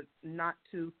 or not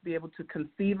to be able to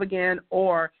conceive again,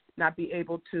 or not be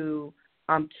able to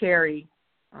carry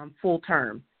full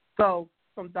term. So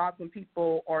some thoughts when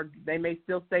people, or they may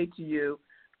still say to you,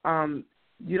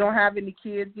 you don't have any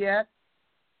kids yet?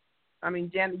 I mean,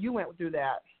 Janet, you went through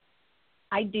that.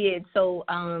 I did. So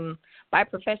by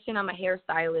profession, I'm a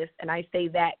hairstylist, and I say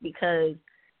that because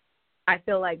I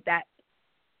feel like that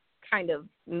kind of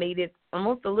made it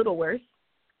almost a little worse,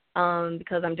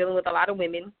 because I'm dealing with a lot of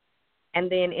women. And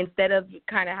then instead of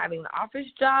kind of having the office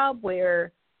job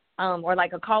where, or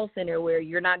like a call center where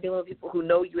you're not dealing with people who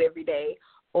know you every day,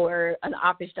 or an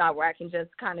office job where I can just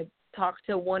kind of talk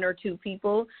to one or two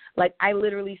people, like I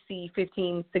literally see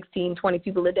 15, 16, 20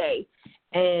 people a day,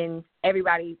 and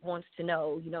everybody wants to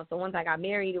know, So once I got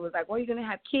married, it was like, well, are you going to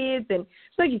have kids? And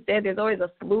so like you said, there's always a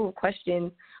slew of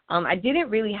questions. I didn't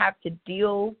really have to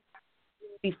deal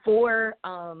before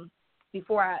I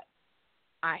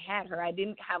had her. I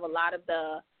didn't have a lot of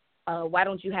the why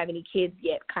don't you have any kids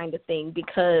yet kind of thing,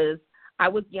 because I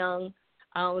was young.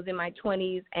 I was in my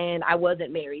 20s, and I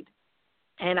wasn't married,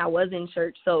 and I was in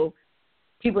church, so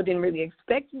people didn't really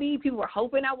expect me. People were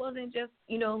hoping I wasn't just,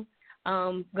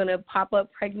 going to pop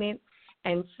up pregnant.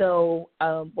 And so,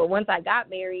 but once I got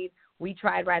married, we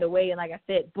tried right away, and like I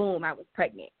said, boom, I was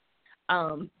pregnant.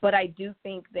 But I do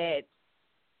think that,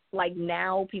 like,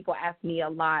 now people ask me a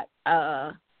lot,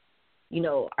 are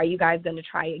you guys going to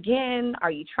try again?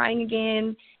 Are you trying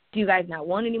again? Do you guys not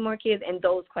want any more kids? And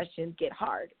those questions get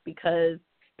hard because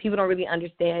people don't really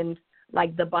understand,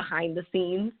 like, the behind the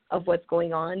scenes of what's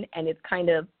going on. And it's kind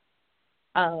of,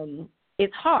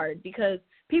 it's hard because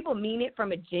people mean it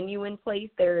from a genuine place.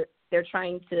 They're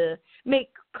trying to make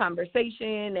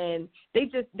conversation, and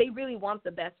they really want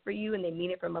the best for you, and they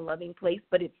mean it from a loving place,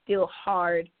 but it's still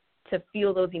hard to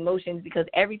feel those emotions because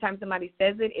every time somebody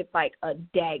says it, it's like a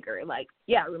dagger. Like,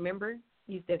 yeah, remember,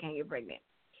 you still can't get pregnant.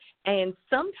 And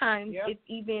sometimes it's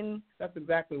even... That's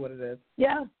exactly what it is.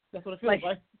 Yeah. That's what it feels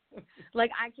like.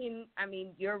 Like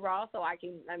you're raw, so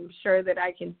I'm sure that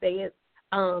I can say it.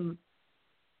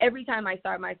 Every time I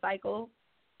start my cycle,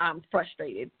 I'm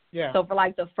frustrated. Yeah. So for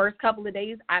like the first couple of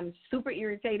days, I'm super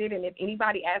irritated. And if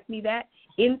anybody asks me that,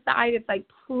 inside it's like,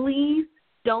 please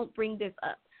don't bring this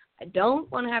up. I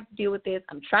don't want to have to deal with this.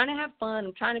 I'm trying to have fun.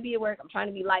 I'm trying to be at work. I'm trying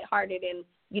to be lighthearted and,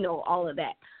 all of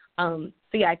that. So,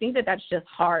 yeah, I think that's just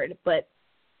hard. But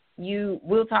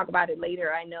we'll talk about it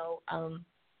later, I know.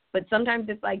 But sometimes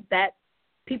it's like that.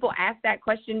 People ask that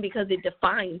question because it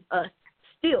defines us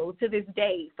still to this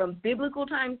day, from biblical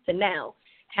times to now.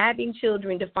 Having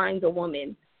children defines a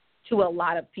woman to a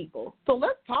lot of people. So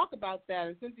let's talk about that.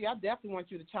 And Cynthia, I definitely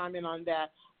want you to chime in on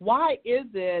that. Why is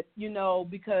it,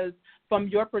 because from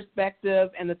your perspective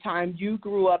and the time you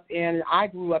grew up in and I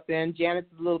grew up in, Janet's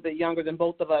a little bit younger than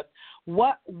both of us,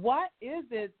 what is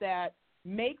it that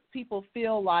makes people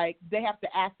feel like they have to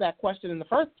ask that question in the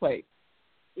first place?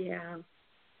 Yeah.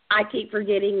 I keep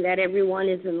forgetting that everyone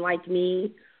isn't like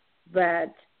me,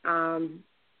 but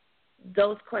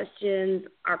those questions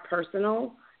are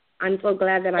personal. I'm so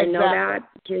glad that I know that,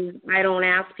 because I don't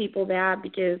ask people that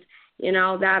because,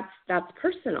 that's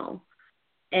personal.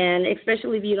 And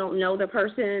especially if you don't know the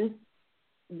person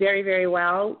very, very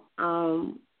well,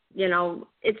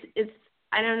 it's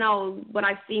I don't know, but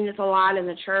I've seen this a lot in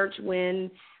the church when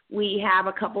we have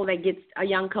a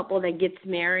young couple that gets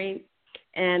married,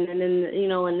 and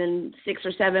then 6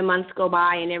 or 7 months go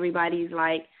by and everybody's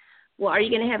like, well, are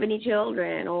you going to have any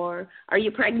children, or are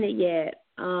you pregnant yet?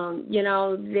 To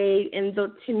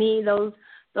me,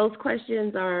 those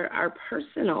questions are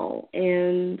personal.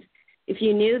 And if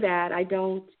you knew that, I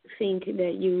don't think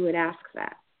that you would ask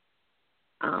that.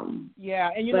 Yeah,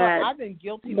 and I've been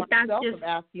guilty myself of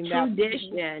asking that.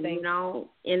 Tradition,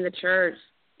 in the church,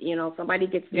 somebody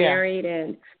gets married,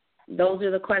 and those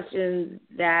are the questions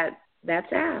that's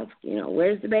asked.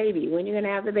 Where's the baby? When are you going to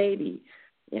have the baby?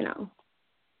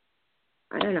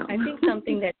 I don't know. I think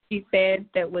something that she said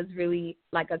that was really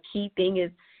like a key thing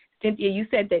is, Cynthia, you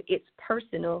said that it's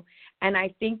personal. And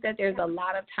I think that there's a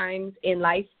lot of times in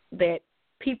life that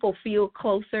people feel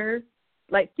closer,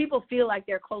 like people feel like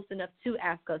they're close enough to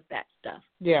ask us that stuff.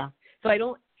 Yeah. So I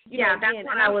don't,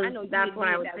 that's what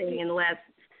I was saying, unless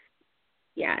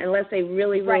Yeah, unless they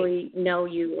really, really know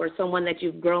you or someone that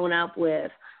you've grown up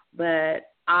with.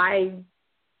 But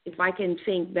if I can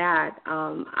think back,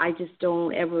 I just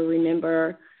don't ever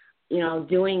remember,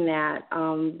 doing that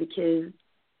because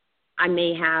I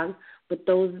may have. But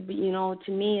those,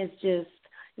 to me,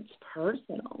 it's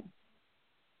personal.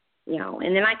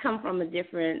 And then I come from a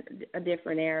different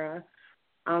era.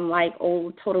 I'm like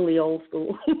totally old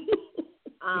school.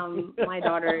 My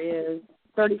daughter is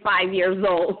 35 years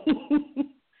old,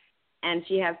 and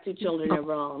she has 2 children of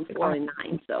her own, 4 and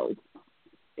 9. So,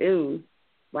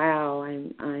 wow,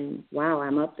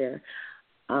 I'm up there.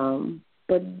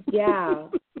 But yeah,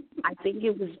 I think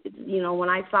it was, when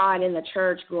I saw it in the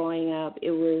church growing up,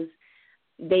 it was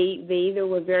they either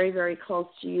were very, very close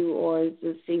to you, or it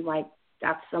just seemed like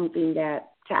that's something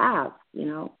that to have.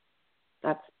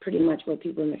 That's pretty much what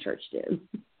people in the church did.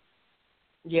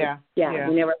 Yeah.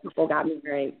 Whenever people got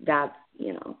married, that's,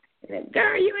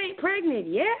 girl, you ain't pregnant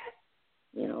yet?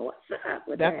 What's up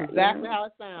with that? That's exactly how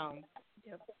it sounds.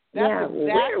 Yep. That's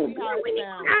exactly how it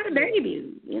sounds. Have a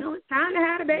baby. It's time to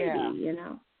have a baby,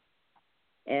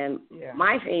 And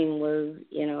my thing was,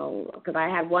 because I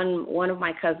had one of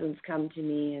my cousins come to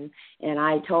me, and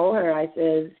I told her, I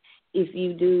says, if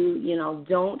you do,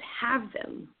 don't have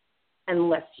them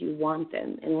unless you want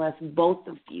them, unless both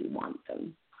of you want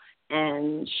them.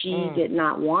 And she did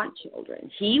not want children.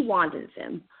 He wanted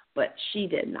them, but she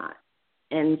did not.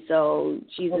 And so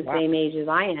she's the same age as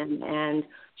I am, and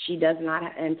she does not.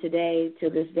 And to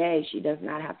this day, she does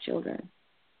not have children.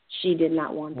 She did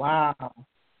not want them. Wow.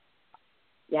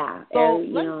 Yeah. So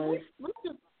and,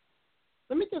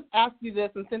 let me just ask you this,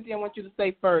 and Cynthia, I want you to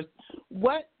say first,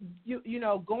 what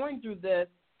going through this,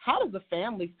 how does the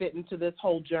family fit into this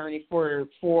whole journey for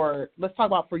let's talk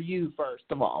about for you first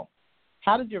of all.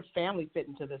 How does your family fit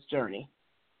into this journey?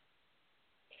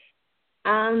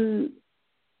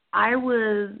 I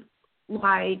was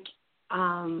like,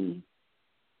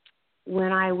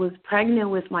 when I was pregnant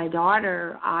with my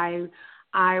daughter, I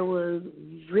was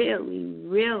really,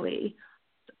 really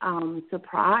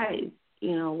surprised,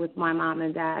 with my mom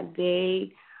and dad.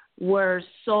 They were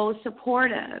so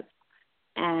supportive,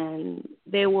 and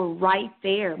they were right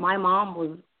there. My mom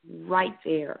was right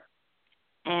there.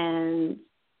 And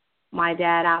my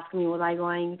dad asked me, was I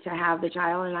going to have the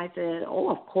child? And I said, oh,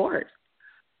 of course.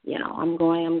 I'm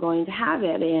going to have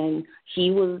it. And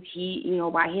he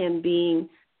by him being,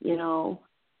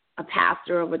 a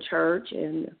pastor of a church,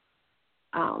 and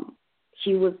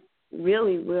he was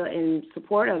really, really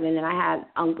supportive. And then I had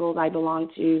uncles. I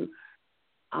belonged to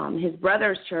his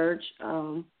brother's church.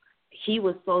 He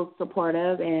was so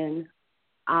supportive, and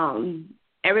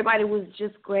everybody was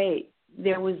just great.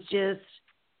 There was just,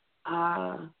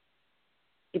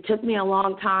 it took me a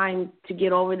long time to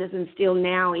get over this, and still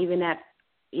now, even at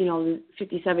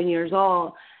 57 years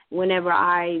old, whenever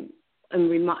I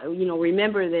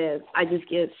remember this, I just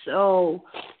get so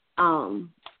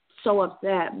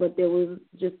upset. But there was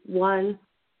just one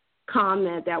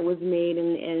comment that was made,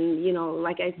 and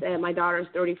like I said, my daughter's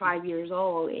 35 years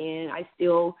old, and I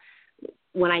still,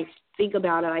 when I think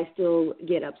about it, I still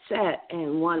get upset.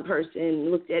 And one person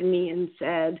looked at me and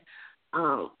said,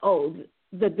 oh,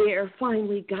 the bear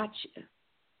finally got you.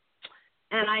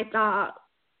 And I thought,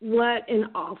 what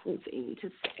an awful thing to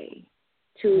say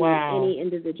to any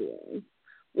individual.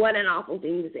 What an awful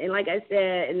thing to say. And like I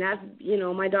said, and that's,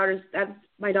 my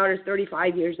daughter's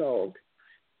 35 years old.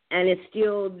 And it's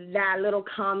still, that little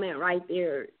comment right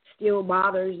there still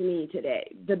bothers me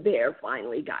today. The bear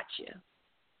finally got you.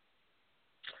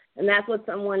 And that's what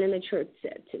someone in the church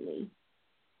said to me.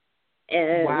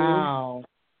 And wow.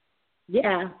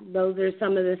 Yeah, those are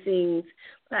some of the things.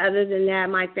 But other than that,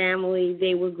 my family,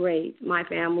 they were great. My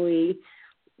family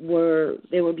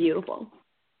they were beautiful.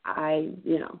 I,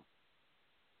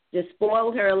 just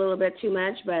spoiled her a little bit too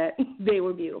much, but they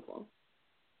were beautiful.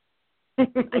 I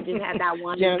just had that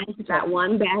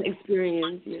one bad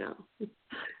experience,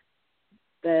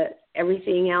 But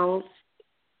everything else,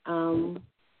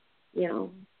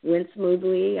 went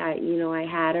smoothly. I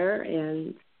had her,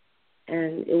 and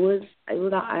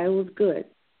I was good.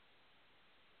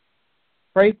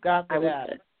 Praise God for that.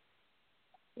 Good.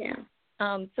 Yeah.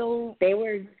 So they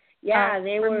were,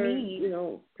 they were, me,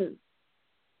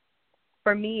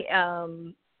 For me,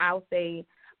 I'll say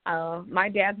my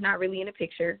dad's not really in the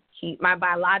picture. My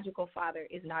biological father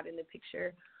is not in the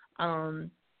picture.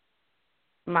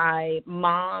 My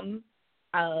mom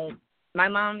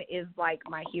is like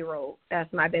my hero.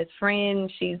 That's my best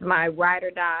friend. She's my ride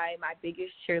or die, my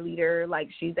biggest cheerleader. Like,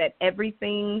 she's at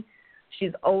everything.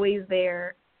 She's always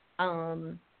there.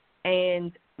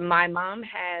 And my mom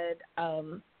had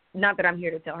not that I'm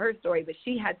here to tell her story, but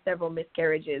she had several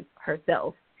miscarriages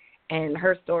herself. And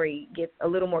her story gets a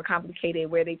little more complicated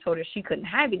where they told her she couldn't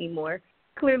have any more.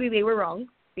 Clearly they were wrong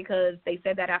because they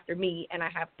said that after me, and I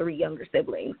have 3 younger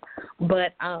siblings.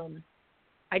 But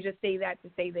I just say that to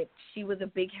say that she was a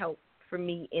big help for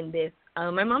me in this.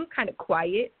 My mom's kind of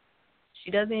quiet.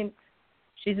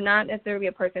 She's not necessarily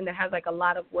a person that has, like, a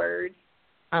lot of words.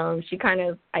 She kind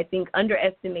of, I think,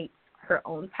 underestimates her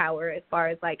own power as far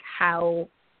as, like, how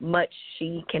much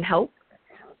she can help.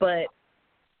 But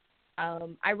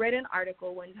I read an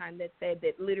article one time that said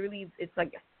that literally it's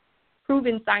like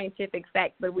proven scientific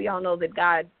fact, but we all know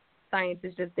that science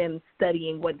is just them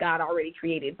studying what God already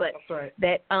created. But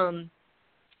that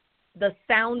the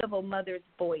sound of a mother's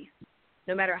voice,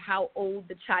 no matter how old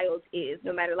the child is,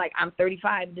 no matter, like, I'm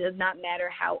 35, it does not matter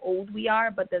how old we are,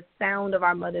 but the sound of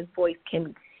our mother's voice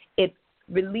it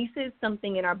releases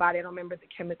something in our body. I don't remember the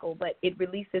chemical, but it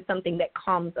releases something that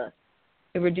calms us.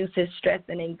 It reduces stress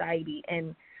and anxiety.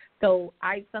 And so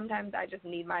sometimes I just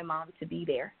need my mom to be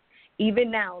there.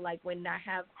 Even now, like, when I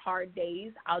have hard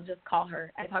days, I'll just call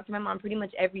her. I talk to my mom pretty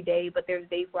much every day, but there's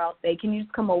days where I'll say, can you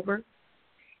just come over?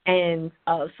 And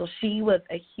so she was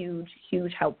a huge,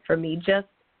 huge help for me, just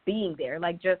being there,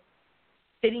 like just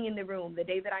sitting in the room. The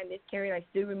day that I miscarried, I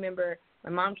still remember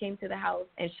my mom came to the house,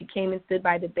 and she came and stood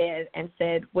by the bed and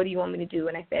said, what do you want me to do?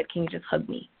 And I said, can you just hug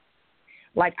me?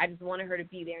 Like, I just wanted her to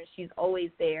be there, and she's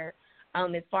always there.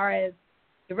 As far as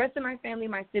the rest of my family,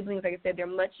 my siblings, like I said, they're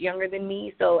much younger than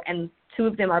me, and 2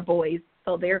 of them are boys,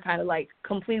 so they're kind of, like,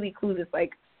 completely clueless,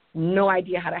 like, no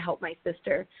idea how to help my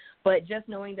sister. But just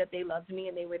knowing that they loved me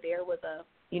and they were there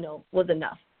was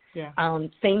enough. Yeah.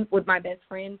 Same with my best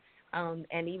friend,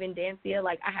 and even Dancia.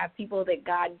 Like, I have people that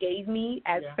God gave me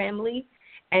as family,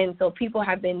 and so people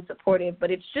have been supportive. But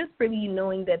it's just really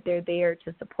knowing that they're there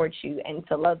to support you and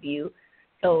to love you.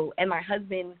 So, and my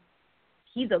husband,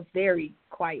 he's a very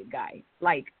quiet guy.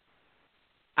 Like,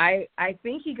 I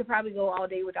think he could probably go all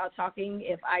day without talking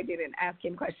if I didn't ask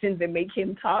him questions and make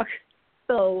him talk.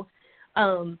 So,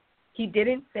 he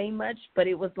didn't say much, but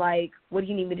it was like, what do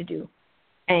you need me to do?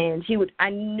 And I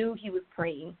knew he was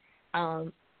praying.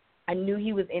 I knew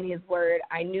he was in his word.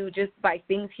 I knew just by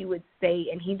things he would say,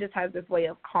 and he just has this way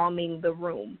of calming the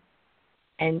room.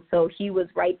 And so he was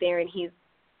right there, and he's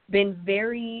been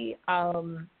very,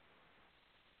 I'm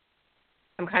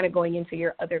kind of going into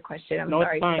your other question. I'm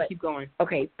sorry. It's fine. But, keep going.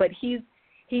 Okay, but he's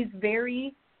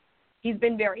been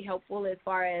very helpful as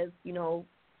far as,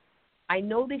 I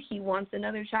know that he wants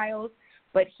another child,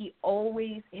 but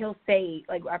he'll say,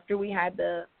 like, after we had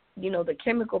the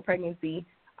chemical pregnancy,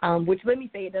 which, let me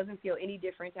say, it doesn't feel any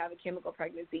different to have a chemical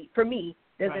pregnancy. For me,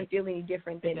 it doesn't feel any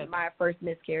different than my first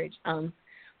miscarriage.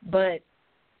 But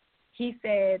he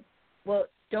said, well,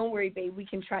 don't worry, babe, we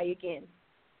can try again.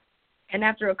 And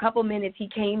after a couple minutes, he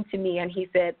came to me and he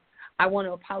said, I want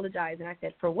to apologize. And I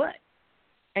said, for what?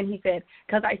 And he said,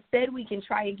 because I said we can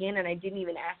try again, and I didn't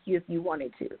even ask you if you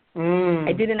wanted to.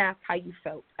 I didn't ask how you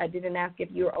felt. I didn't ask if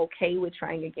you were okay with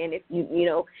trying again. If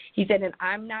he said, and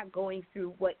I'm not going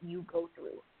through what you go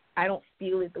through. I don't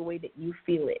feel it the way that you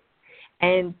feel it.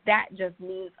 And that just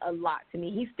means a lot to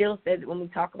me. He still says it when we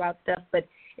talk about stuff, but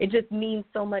it just means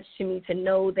so much to me to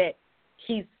know that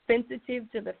he's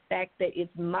sensitive to the fact that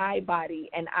it's my body,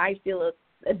 and I feel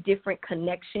a different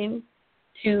connection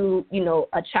to,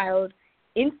 a child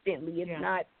instantly. It's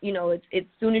not, it's as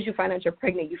soon as you find out you're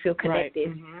pregnant, you feel connected.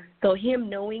 Right. Mm-hmm. So him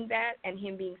knowing that and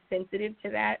him being sensitive to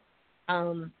that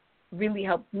really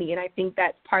helps me. And I think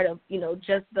that's part of,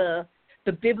 just the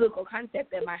biblical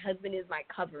concept that my husband is my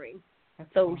covering.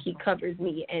 That's so awesome. He covers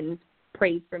me and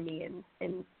prays for me,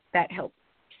 and that helps.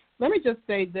 Let me just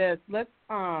say this.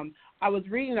 I was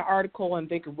reading an article on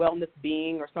Wellness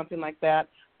Being or something like that,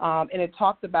 and it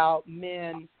talks about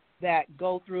men that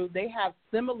go through, they have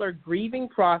similar grieving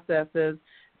processes,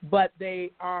 but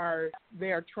they are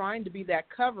trying to be that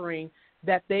covering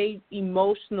that they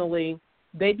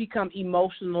become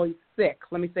emotionally sick.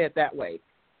 Let me say it that way.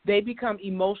 They become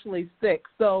emotionally sick.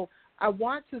 So I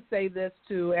want to say this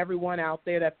to everyone out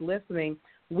there that's listening.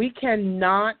 We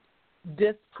cannot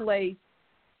displace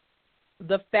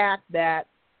the fact that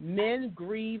men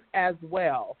grieve as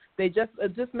well. It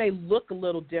just may look a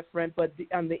little different, but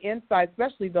on the inside,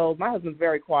 especially those, my husband's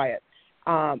very quiet.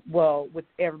 Well, with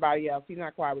everybody else, he's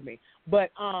not quiet with me.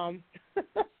 But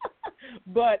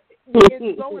but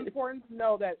it's so important to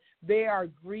know that they are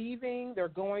grieving. They're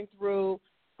going through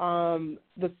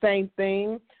the same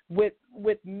thing. With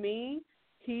me,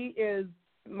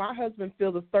 my husband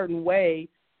feels a certain way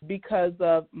because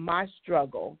of my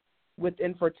struggle with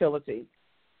infertility.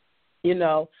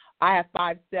 I have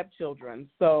 5 stepchildren,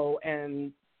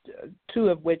 and 2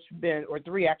 of which been, or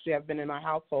 3 actually have been in my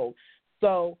household.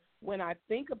 So when I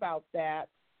think about that,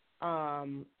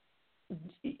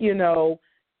 you know,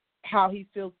 how he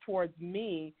feels towards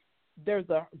me, there's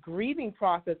a grieving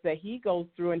process that he goes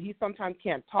through, and he sometimes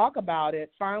can't talk about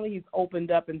it. Finally, he's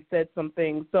opened up and said some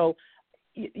things. So,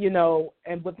 you know,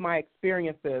 and with my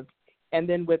experiences, and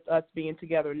then with us being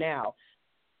together now,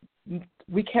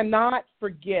 we cannot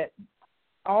forget,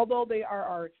 although they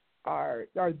are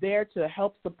there to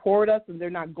help support us, and they're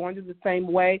not going through the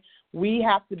same way, we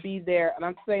have to be there. And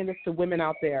I'm saying this to women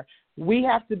out there. We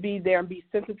have to be there and be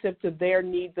sensitive to their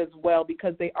needs as well,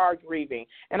 because they are grieving.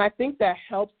 And I think that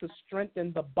helps to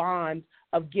strengthen the bond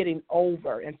of getting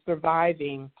over and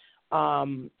surviving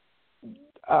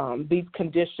these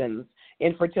conditions,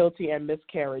 infertility and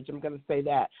miscarriage. I'm going to say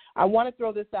that. I want to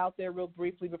throw this out there real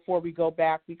briefly before we go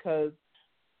back, because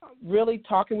really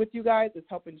talking with you guys is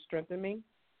helping to strengthen me.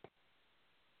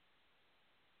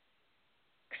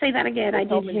 Say that again. I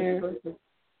did hear.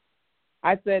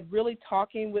 I said really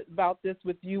talking about this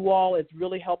with you all is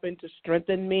really helping to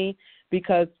strengthen me,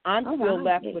 because I'm still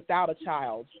left without a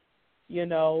child. You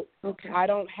know, I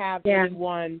don't have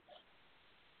anyone's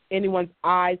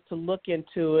eyes to look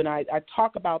into, and I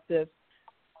talk about this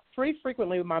pretty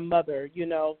frequently with my mother. You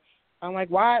know, I'm like,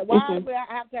 why do I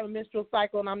have to have a menstrual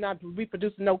cycle and I'm not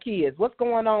reproducing no kids? What's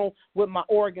going on with my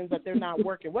organs that they're not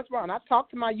working? What's wrong? I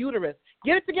talk to my uterus.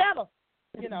 Get it together.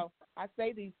 You know, I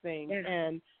say these things,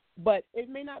 but it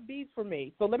may not be for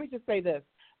me. So let me just say this.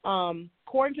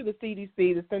 According to the CDC,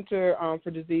 the Center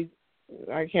for Disease,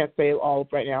 I can't say it all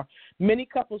right now, many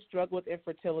couples struggle with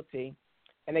infertility,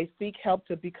 and they seek help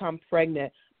to become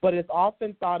pregnant, but it's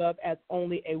often thought of as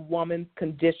only a woman's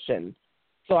condition.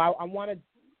 So I want to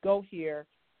go here,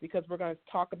 because we're going to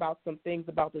talk about some things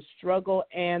about the struggle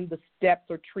and the steps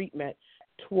or treatment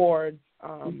towards,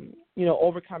 you know,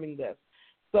 overcoming this.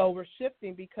 So we're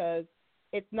shifting, because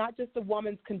it's not just a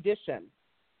woman's condition.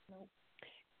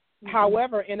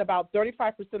 However, in about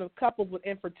 35% of couples with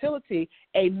infertility,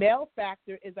 a male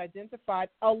factor is identified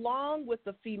along with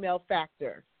the female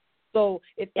factor. So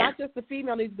it's not just the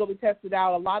female needs to go be tested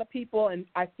out. A lot of people, and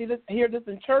I hear this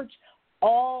in church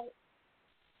all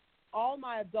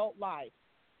my adult life.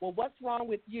 Well, what's wrong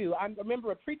with you? I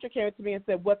remember a preacher came to me and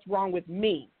said, "What's wrong with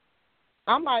me?"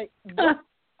 I'm like,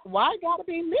 why got to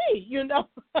be me? You know,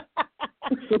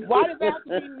 why does it have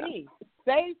to be me?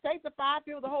 Sanctify,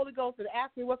 feel the Holy Ghost, and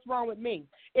ask me what's wrong with me.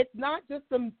 It's not just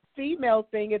a female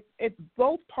thing. It's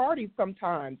both parties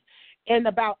sometimes. In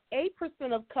about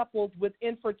 8% of couples with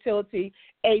infertility,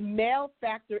 a male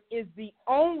factor is the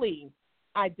only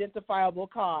identifiable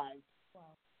cause. Wow.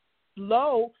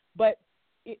 Low, but,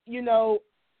 you know,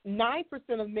 9%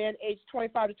 of men aged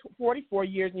 25 to 44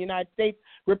 years in the United States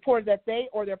reported that they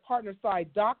or their partner saw a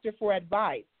doctor for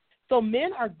advice. So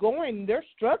men are they're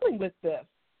struggling with this.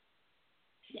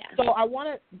 Yeah. So I want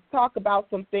to talk about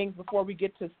some things before we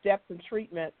get to steps and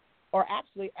treatment, or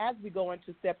actually as we go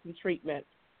into steps and treatment.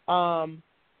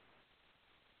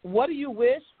 What do you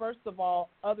wish, first of all,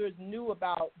 others knew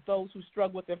about those who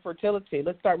struggle with infertility?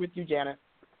 Let's start with you, Janet.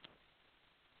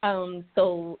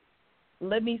 So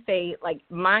let me say, like,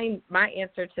 my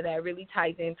answer to that really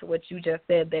ties into what you just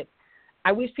said, that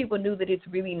I wish people knew that it's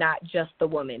really not just the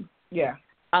woman. Yeah.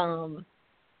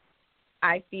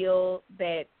 I feel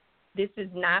that this is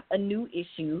not a new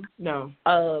issue. No,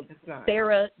 it's not.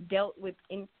 Sarah dealt with,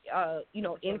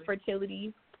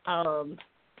 infertility.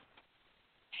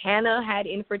 Hannah had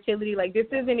infertility. Like, this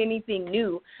isn't anything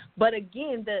new. But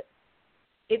again,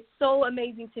 it's so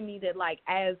amazing to me that, like,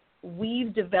 as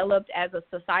we've developed as a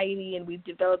society and we've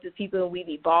developed as people and we've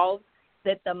evolved,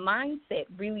 that the mindset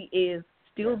really is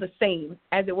still the same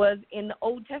as it was in the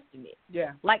Old Testament.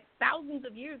 Yeah. Like thousands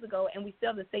of years ago, and we still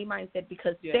have the same mindset,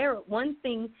 because Sarah, one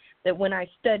thing that when I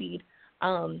studied,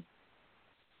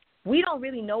 we don't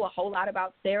really know a whole lot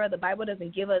about Sarah. The Bible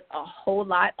doesn't give us a whole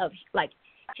lot of, like,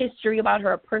 history about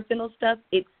her personal stuff.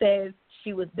 It says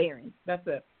she was barren. That's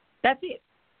it.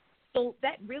 So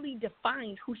that really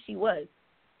defined who she was.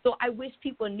 So I wish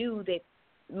people knew that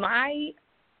my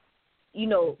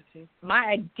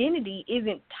identity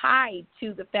isn't tied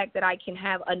to the fact that I can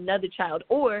have another child,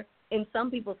 or in some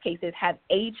people's cases have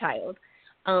a child.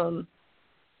 And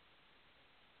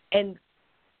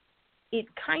it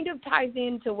kind of ties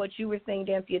into what you were saying,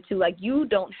 Dancia, too. Like, you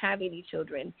don't have any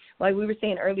children. Like we were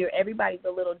saying earlier, everybody's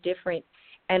a little different.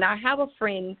 And I have a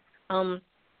friend, I'm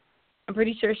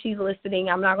pretty sure she's listening.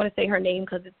 I'm not going to say her name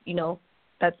because it's,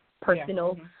 that's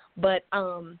personal. Yeah. But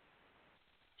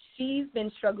she's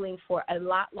been struggling for a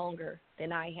lot longer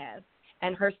than I have.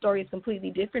 And her story is completely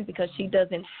different because she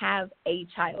doesn't have a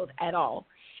child at all.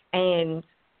 And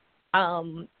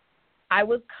I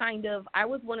was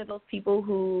one of those people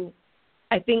who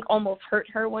I think almost hurt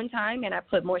her one time, and I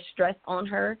put more stress on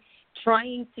her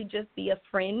trying to just be a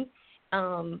friend.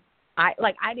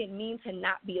 I didn't mean to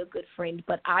not be a good friend,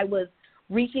 but I was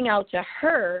reaching out to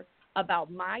her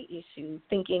about my issues,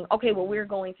 thinking, okay, well, we're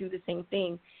going through the same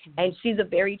thing. And she's a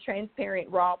very transparent,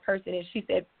 raw person. And she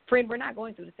said, friend, we're not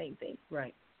going through the same thing.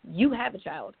 Right. You have a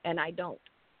child, and I don't.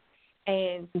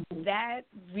 And that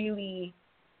really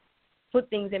put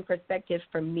things in perspective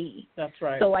for me. That's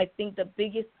right. So I think the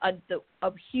biggest, a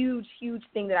huge, huge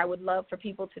thing that I would love for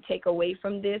people to take away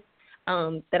from this,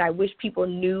 that I wish people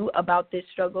knew about this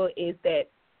struggle, is that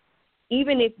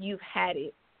even if you've had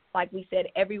it, like we said,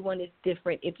 everyone is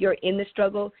different. If you're in the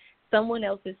struggle, someone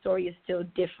else's story is still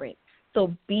different.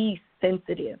 So be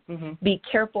sensitive. Be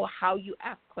careful how you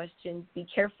ask questions. Be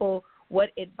careful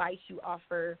what advice you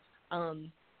offer.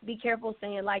 Be careful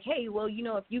saying, like, hey, well,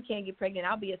 if you can't get pregnant,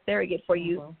 I'll be a surrogate for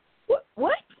you.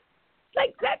 What?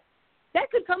 Like, that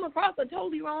could come across a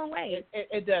totally wrong way.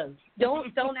 It does.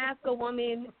 Don't ask a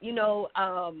woman, well,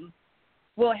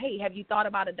 hey, have you thought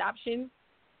about adoption?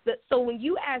 So when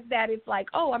you ask that, it's like,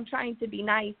 oh, I'm trying to be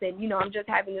nice, and, I'm just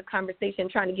having this conversation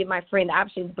trying to give my friend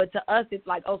options. But to us, it's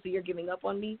like, oh, so you're giving up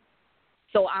on me?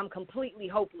 So I'm completely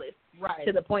hopeless, right,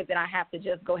 to the point that I have to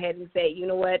just go ahead and say, you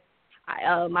know what,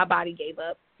 my body gave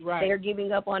up. Right. They're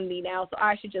giving up on me now, so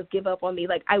I should just give up on me.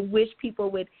 Like, I wish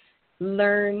people would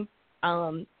learn,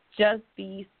 just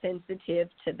be sensitive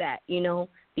to that,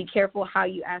 Be careful how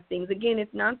you ask things. Again,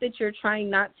 it's not that you're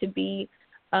trying not to be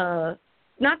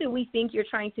not that we think you're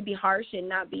trying to be harsh and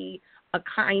not be a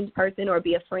kind person or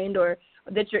be a friend, or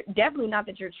that you're definitely not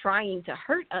that you're trying to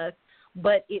hurt us,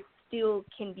 but it still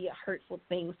can be a hurtful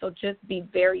thing. So just be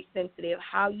very sensitive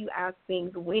how you ask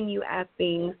things, when you ask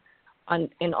things,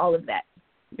 and all of that.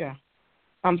 Yeah.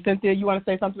 Cynthia, you want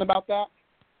to say something about that?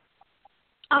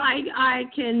 I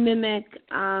can mimic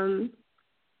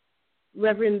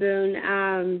Reverend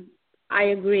Boone. I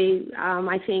agree.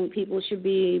 I think people should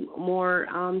be more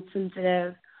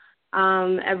sensitive.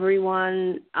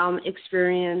 Everyone's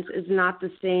experience is not the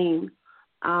same.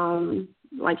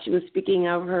 Like she was speaking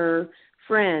of her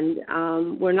friend,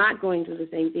 we're not going through the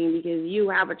same thing because you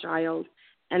have a child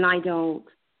and I don't.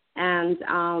 And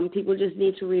people just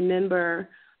need to remember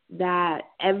that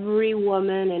every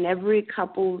woman and every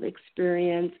couple's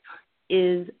experience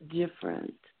is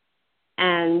different.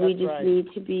 And we just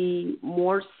need to be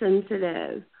more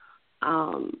sensitive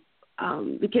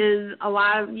because a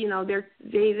lot of,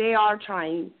 they are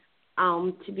trying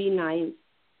to be nice.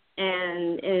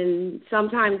 And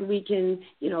sometimes we can,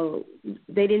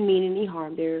 they didn't mean any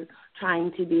harm. They're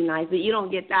trying to be nice. But you don't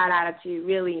get that attitude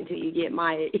really until you get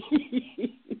my age.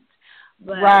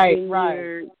 But right.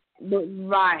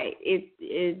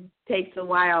 It takes a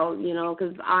while,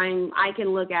 because I can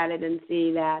look at it and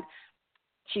see that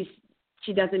she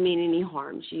doesn't mean any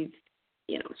harm. She's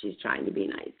trying to be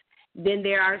nice. Then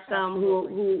there are some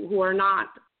who are not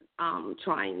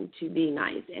trying to be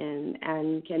nice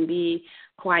and can be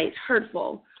quite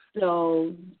hurtful.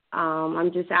 So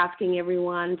I'm just asking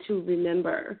everyone to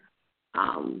remember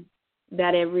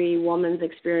that every woman's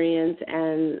experience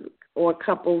or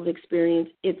couple's experience,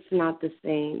 it's not the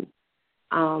same.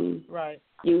 Right.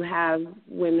 You have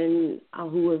women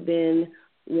who have been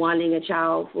wanting a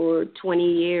child for 20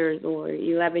 years or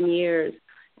 11 years,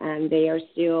 and they are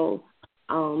still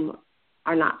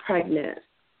are not pregnant.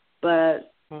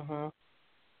 But and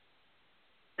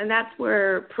that's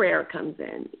where prayer comes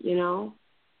in,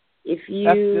 If you,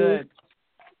 that's good.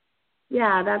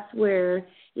 Yeah, that's where,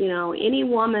 any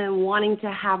woman wanting to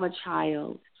have a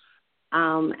child,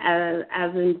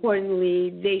 as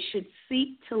importantly, they should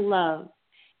seek to love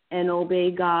and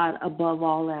obey God above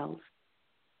all else.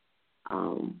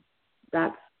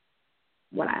 That's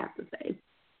what I have to say.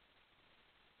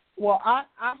 Well, I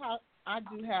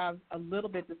do have a little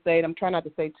bit to say, and I'm trying not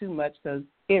to say too much because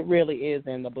it really is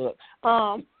in the book.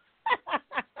 So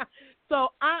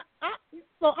I'm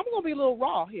gonna be a little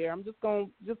raw here. I'm just gonna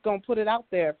put it out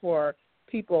there for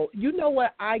people. You know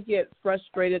what I get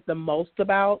frustrated the most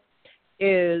about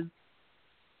is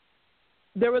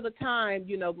there was a time,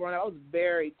 growing up, I was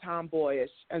very tomboyish,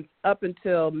 and up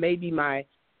until maybe my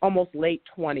almost late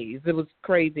 20s, it was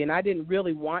crazy, and I didn't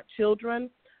really want children.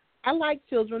 I liked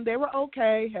children. They were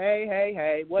okay,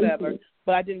 hey, whatever,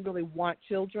 but I didn't really want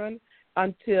children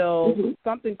until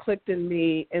something clicked in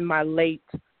me in my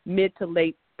mid to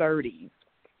late 30s,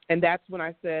 and that's when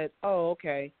I said, oh,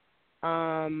 okay,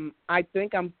 I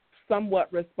think I'm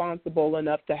somewhat responsible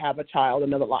enough to have a child,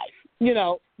 another life.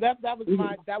 That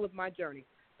was my journey.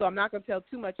 So I'm not going to tell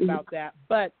too much about that,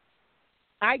 but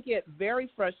I get very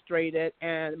frustrated,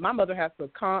 and my mother has to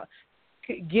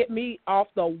get me off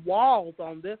the walls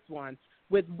on this one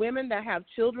with women that have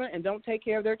children and don't take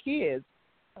care of their kids.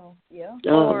 Oh, yeah.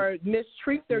 Or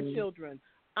mistreat their children.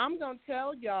 I'm going to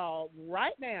tell y'all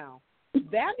right now,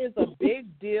 that is a big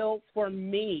deal for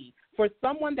me. For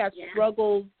someone that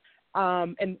struggles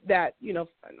and that, you know,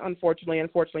 unfortunately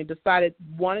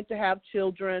wanted to have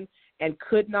children and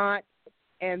could not,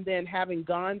 and then having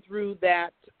gone through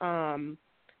that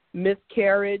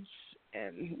miscarriage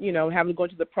and, you know, having to go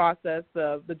through the process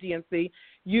of the DNC,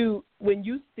 when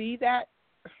you see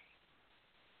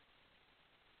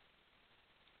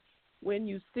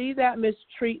that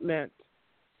mistreatment,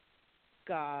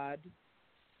 God,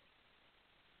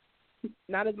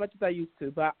 not as much as I used to,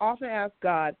 but I often ask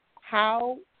God,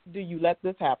 how do you let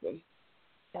this happen?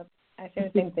 Yep. I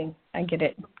say the same thing. I get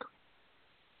it.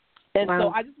 And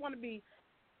so I just want to be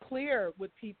clear with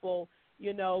people,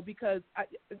 you know, because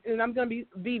I'm going to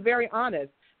be very honest.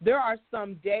 There are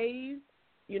some days,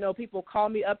 you know, people call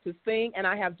me up to sing, and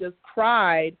I have just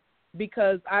cried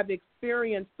because I've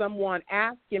experienced someone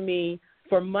asking me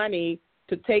for money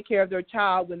to take care of their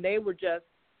child when they were just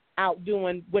out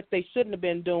doing what they shouldn't have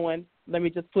been doing. Let me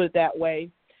just put it that way.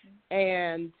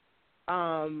 And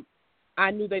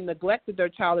I knew they neglected their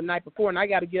child the night before, and I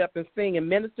got to get up and sing and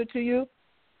minister to you.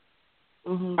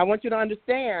 Mm-hmm. I want you to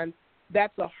understand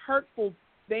that's a hurtful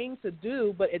thing to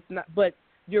do, but it's not. But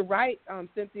you're right,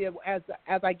 Cynthia. As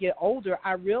I get older,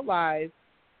 I realize,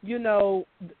 you know,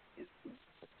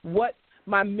 what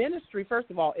my ministry,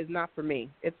 first of all, is not for me.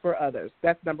 It's for others.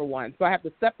 That's number one. So I have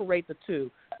to separate the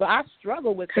two. But I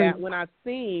struggle with that when I've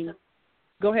seen.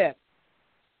 Go ahead.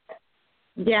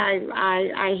 Yeah,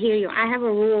 I hear you. I have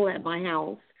a rule at my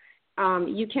house.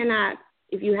 You cannot,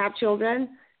 if you have children,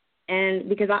 and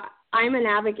because I'm an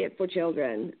advocate for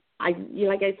children.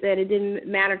 Like I said, it didn't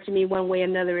matter to me one way or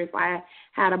another if I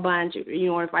had a bunch, you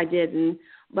know, or if I didn't.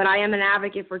 But I am an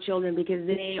advocate for children because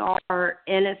they are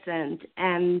innocent,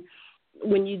 and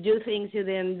when you do things to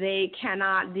them, they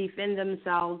cannot defend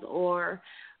themselves, or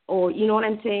you know what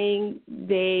I'm saying?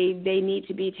 They need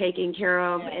to be taken care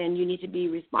of, and you need to be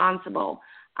responsible.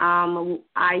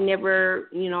 I never,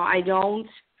 you know, I don't,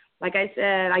 like I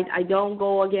said, I don't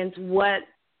go against what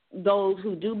those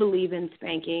who do believe in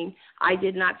spanking. I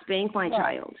did not spank my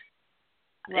child.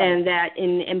 Right. And that,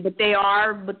 but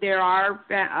there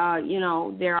are, you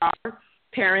know, there are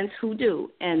parents who do,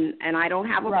 and I don't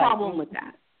have a problem with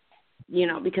that, you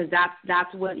know, because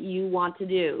that's what you want to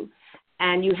do,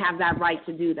 and you have that right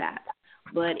to do that.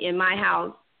 But in my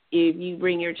house, if you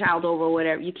bring your child over or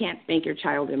whatever, you can't spank your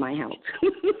child in my house.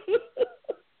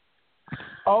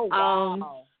 Oh,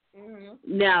 wow.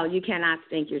 No, you cannot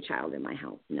spank your child in my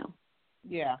house, no.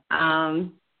 Yeah.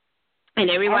 And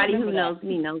everybody who knows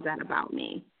me knows that about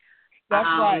me.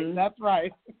 That's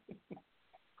right.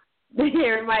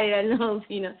 Everybody that knows,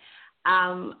 you know,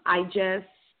 I just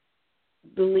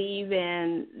believe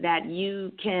in that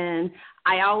you can,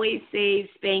 I always say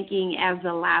spanking as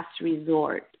the last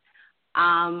resort.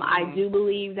 I do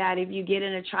believe that if you get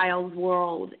in a child's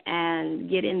world and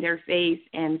get in their face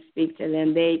and speak to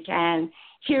them, they can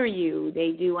hear you.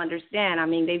 They do understand. I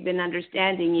mean, they've been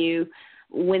understanding you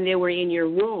when they were in your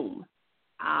womb.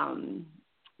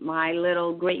 My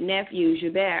little great nephew,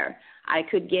 Joubert, I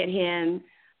could get him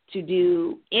to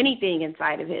do anything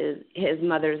inside of his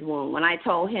mother's womb. When I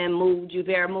told him,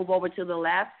 Joubert, move over to the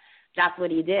left, that's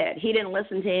what he did. He didn't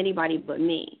listen to anybody but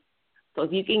me. So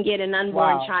if you can get an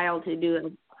unborn child to do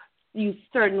it, you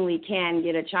certainly can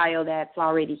get a child that's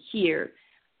already here.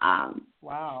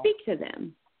 Speak to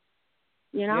them.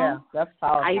 You know? Yeah, that's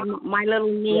powerful. My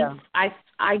little niece,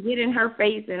 I get in her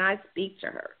face and I speak to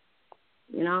her.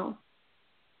 You know?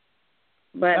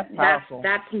 But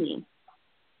that's me.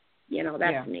 You know,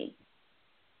 that's me.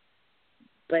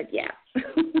 But yeah.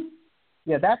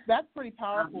 Yeah, that's pretty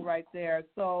powerful right there.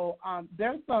 So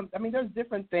there's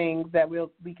different things that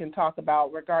we can talk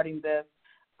about regarding this.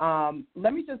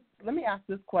 Let me ask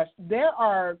this question. There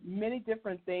are many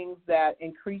different things that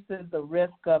increases the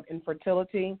risk of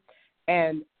infertility,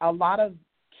 and a lot of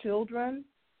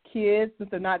kids, since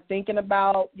they're not thinking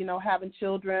about, you know, having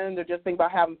children, they're just thinking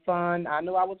about having fun. I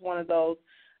know I was one of those.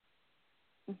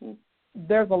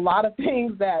 There's a lot of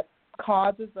things that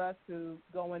causes us to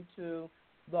go into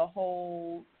the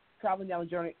whole traveling down the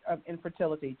journey of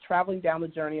infertility,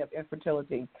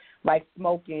 like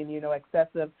smoking, you know,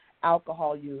 excessive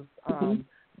alcohol use,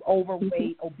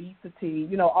 overweight, obesity,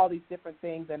 you know, all these different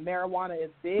things. And marijuana is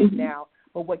big now,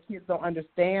 but what kids don't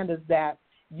understand is that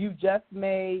you just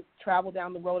may travel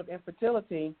down the road of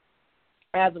infertility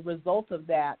as a result of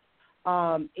that.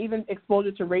 Even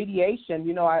exposure to radiation,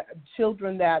 you know,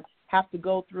 children that have to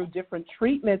go through different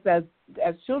treatments as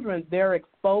children. They're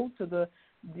exposed to the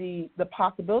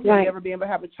possibility of never being able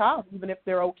to have a child, even if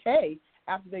they're okay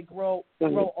after they grow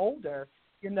older.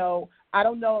 You know, I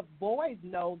don't know if boys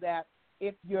know that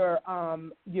if your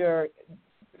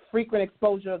frequent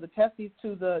exposure of the testes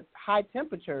to the high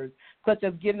temperatures, such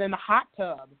as getting in a hot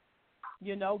tub,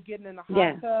 you know, getting in a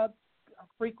hot tub,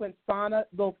 frequent sauna,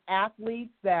 those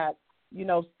athletes that, you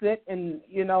know, sit in,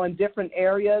 you know, in different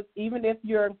areas, even if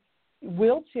you're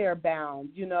wheelchair bound,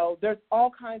 you know, there's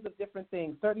all kinds of different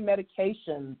things, certain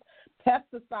medications,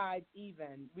 pesticides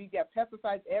even. We get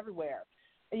pesticides everywhere,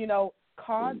 you know,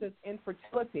 causes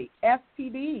infertility.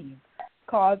 STDs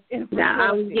cause infertility. Now,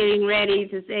 I was getting ready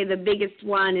to say the biggest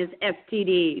one is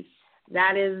STDs.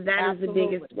 That is the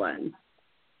biggest one.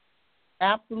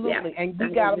 Absolutely. Yeah, and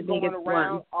you got them going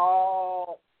around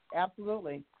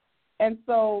absolutely. And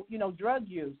so, you know, drug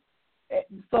use.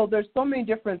 So there's so many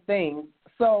different things.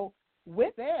 So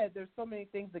with that, there's so many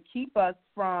things that keep us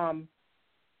from,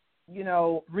 you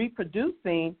know,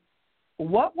 reproducing.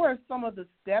 What were some of the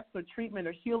steps or treatment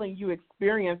or healing you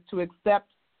experienced to accept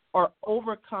or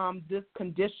overcome this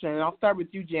condition? And I'll start with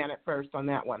you, Janet, first on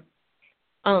that one.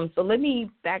 So let me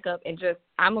back up and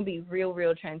I'm going to be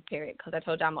real transparent because I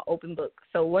told you I'm an open book.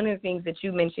 So one of the things that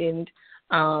you mentioned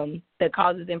that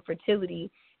causes infertility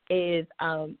is,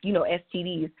 you know,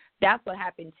 STDs. That's what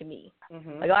happened to me.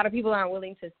 Mm-hmm. Like, a lot of people aren't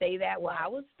willing to say that. Well, I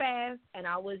was fast and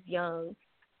I was young,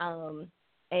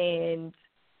 and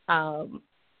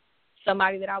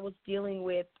somebody that I was dealing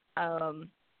with,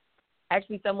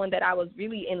 actually someone that I was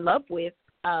really in love with,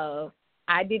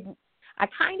 I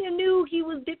kind of knew he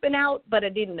was dipping out, but I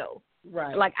didn't know.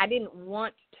 Right. Like, I didn't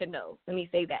want to know. Let me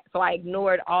say that. So I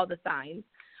ignored all the signs.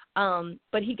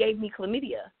 But he gave me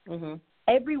chlamydia. Mm-hmm.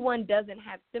 Everyone doesn't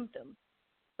have symptoms.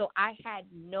 So I had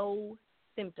no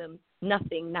symptoms,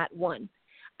 nothing, not one.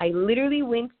 I literally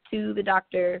went to the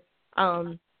doctor. I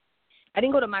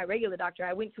didn't go to my regular doctor.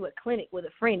 I went to a clinic with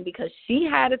a friend because she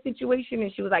had a situation,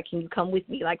 and she was like, can you come with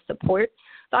me, like support?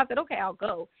 So I said, okay, I'll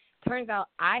go. Turns out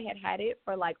I had it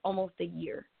for like almost a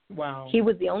year. Wow. He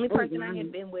was the only person I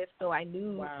had been with, so I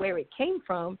knew where it came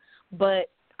from,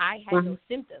 but I had no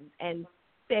symptoms and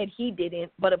said he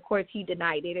didn't, but of course he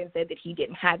denied it and said that he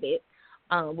didn't have it,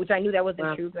 which I knew that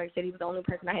wasn't true, because like I said, he was the only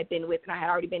person I had been with, and I had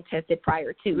already been tested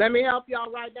prior to. Let me help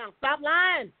y'all right now. Stop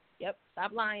lying. Yep,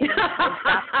 stop lying.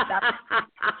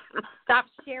 Stop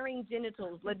sharing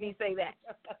genitals. Let me say that.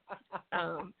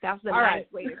 That's the nice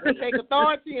way to say it. Take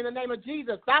authority in the name of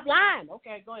Jesus. Stop lying.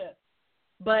 Okay, go ahead.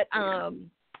 But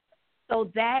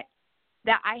so that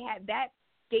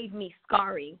gave me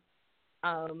scarring.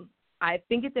 I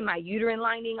think it's in my uterine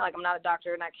lining. Like, I'm not a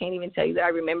doctor, and I can't even tell you that I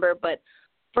remember. But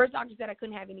first doctor said I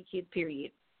couldn't have any kids,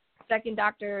 period. Second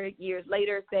doctor, years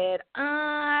later, said,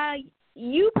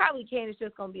 you probably can. It's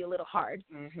just going to be a little hard.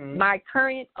 Mm-hmm. My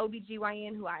current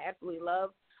OBGYN, who I absolutely love.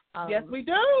 Yes, we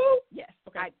do. Yes.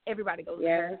 Okay. Everybody goes to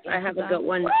her. Yes, I have a good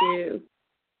one, too.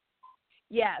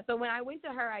 Yeah, so when I went to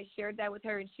her, I shared that with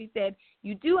her, and she said,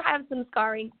 you do have some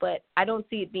scarring, but I don't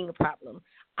see it being a problem.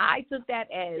 I took that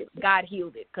as God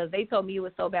healed it, because they told me it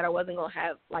was so bad I wasn't going to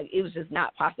have, like, it was just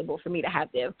not possible for me to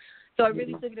have them. So I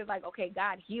really took it as like, okay,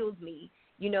 God healed me,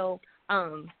 you know.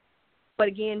 But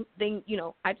again, then, you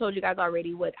know, I told you guys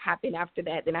already what happened after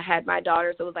that. Then I had my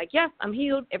daughter, so it was like, yes, I'm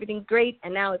healed, everything's great,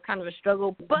 and now it's kind of a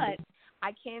struggle. But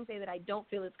I can say that I don't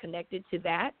feel it's connected to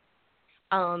that.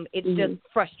 It's just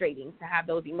frustrating to have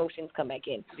those emotions come back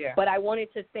in. Yeah. But I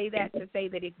wanted to say that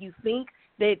if you think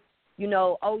that, you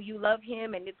know, oh, you love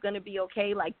him and it's going to be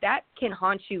okay, like, that can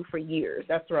haunt you for years.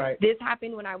 That's right. This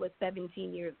happened when I was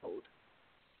 17 years old.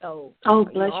 So,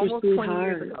 bless almost your 20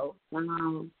 years ago.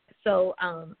 Wow. So,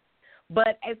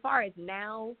 but as far as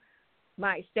now,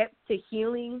 my steps to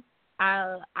healing,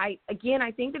 I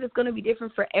think that it's going to be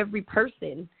different for every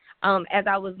person. As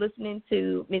I was listening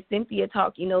to Miss Cynthia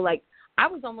talk, you know, like, I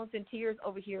was almost in tears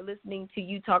over here listening to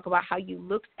you talk about how you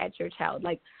looked at your child.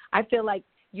 Like, I feel like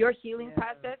your healing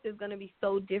process is going to be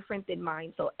so different than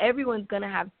mine. So everyone's going to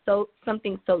have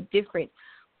something so different.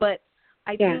 But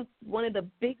I think one of the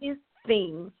biggest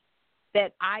things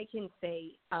that I can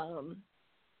say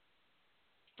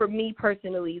for me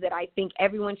personally that I think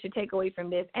everyone should take away from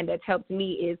this and that's helped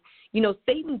me is, you know,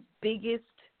 Satan's biggest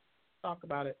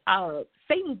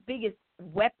Satan's biggest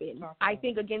weapon, I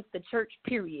think, against the church,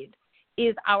 period,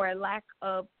 is our lack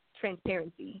of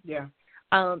transparency. Yeah.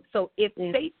 So if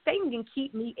Satan can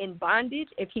keep me in bondage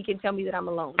if he can tell me that I'm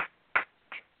alone.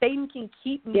 Satan can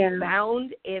keep me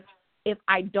bound if if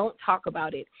I don't talk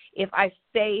about it, if I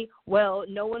say, well,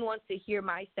 no one wants to hear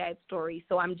my sad story,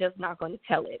 so I'm just not going to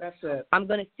tell it. That's it. I'm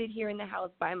going to sit here in the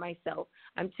house by myself.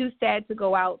 I'm too sad to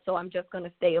go out, so I'm just going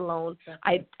to stay alone.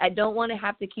 I don't want to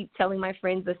have to keep telling my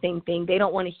friends the same thing. They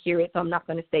don't want to hear it, so I'm not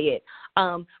going to say it.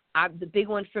 The big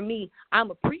one for me, I'm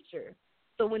a preacher.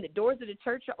 So when the doors of the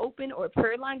church are open or a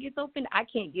prayer line gets open, I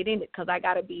can't get in it because I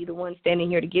got to be the one standing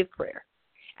here to give prayer.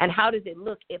 And how does it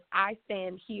look if I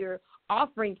stand here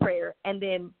offering prayer and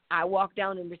then I walk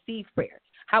down and receive prayer?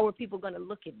 How are people going to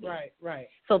look at me? Right.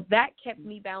 So that kept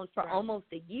me bound for almost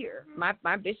a year.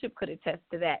 My bishop could attest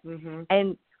to that.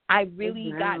 And I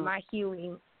really got my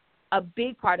healing, a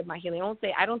big part of my healing.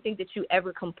 I don't think that you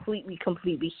ever completely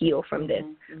heal from this.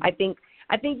 I think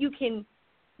you can.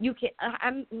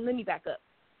 Let me back up.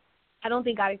 I don't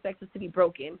think God expects us to be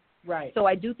broken. Right. So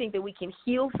I do think that we can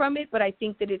heal from it, but I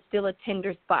think that it's still a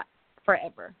tender spot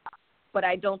forever. But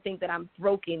I don't think that I'm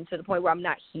broken to the point where I'm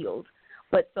not healed.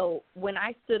 But so when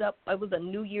I stood up, it was a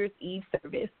New Year's Eve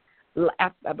service.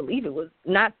 I believe it was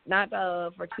not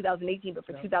for 2018, but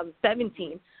for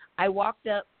 2017. I walked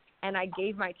up and I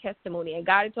gave my testimony. And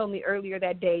God had told me earlier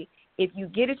that day, if you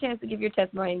get a chance to give your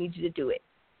testimony, I need you to do it.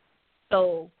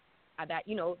 So that,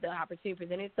 the opportunity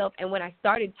presented itself. And when I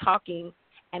started talking,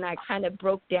 and I kind of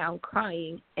broke down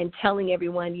crying and telling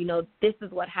everyone, this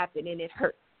is what happened and it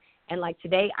hurts. And like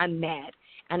today, I'm mad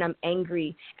and I'm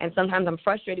angry and sometimes I'm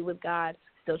frustrated with God.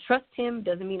 Still trust him.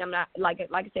 Doesn't mean I'm not, like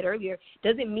I said earlier,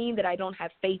 doesn't mean that I don't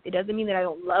have faith. It doesn't mean that I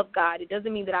don't love God. It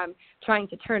doesn't mean that I'm trying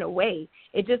to turn away.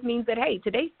 It just means that, hey,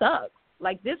 today sucks.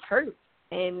 Like this hurts.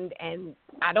 And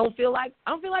I don't feel like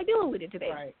dealing with it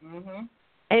today. Right. Mm-hmm.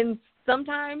 And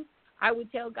sometimes I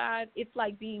would tell God, it's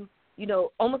like being,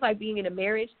 almost like being in a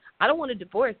marriage. I don't want a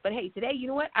divorce, but hey, today, you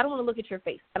know what? I don't want to look at your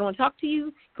face. I don't want to talk to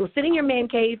you. Go sit in your man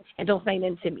cave and don't say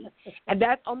nothing to me. And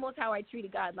that's almost how I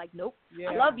treated God. Like, nope,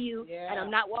 I love you, and I'm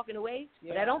not walking away,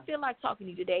 but I don't feel like talking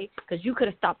to you today because you could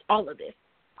have stopped all of this.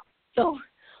 So,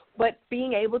 but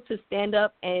being able to stand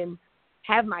up and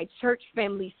have my church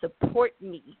family support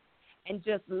me and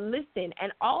just listen,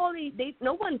 and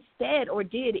no one said or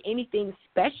did anything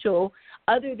special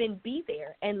other than be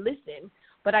there and listen.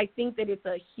 But I think that it's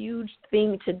a huge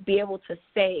thing to be able to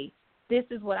say, this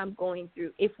is what I'm going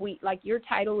through. If we, like your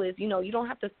title is, you don't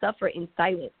have to suffer in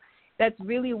silence. That's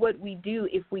really what we do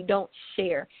if we don't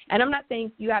share. And I'm not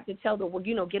saying you have to tell the world,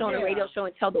 get on a radio show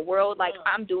and tell the world like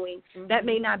I'm doing. Mm-hmm. That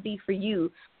may not be for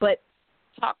you, but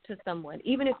talk to someone.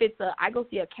 Even if it's I go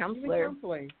see a counselor.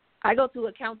 I go to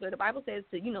a counselor. The Bible says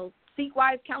to, seek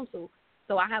wise counsel.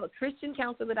 So I have a Christian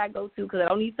counselor that I go to because I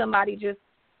don't need somebody just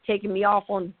taking me off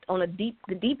on the deep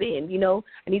end,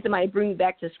 I need somebody to bring me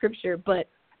back to Scripture. But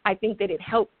I think that it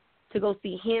helps to go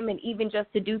see him, and even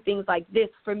just to do things like this.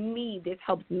 For me, this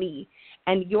helps me.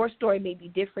 And your story may be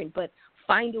different, but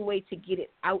find a way to get it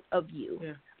out of you.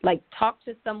 Yeah. Like talk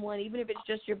to someone, even if it's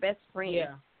just your best friend.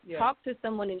 Yeah. Talk to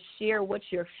someone and share what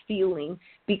you're feeling,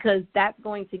 because that's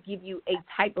going to give you a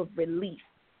type of relief.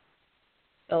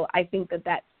 So I think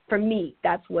that for me,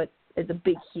 that's what is a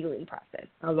big healing process.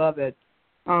 I love it.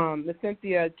 Ms.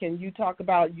 Cynthia, can you talk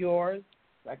about yours,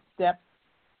 like steps?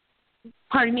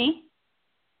 Pardon me?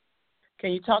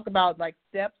 Can you talk about like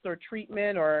steps or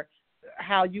treatment or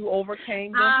how you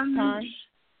overcame this time?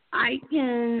 I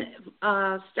can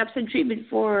steps and treatment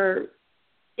for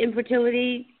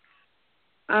infertility.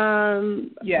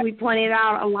 We pointed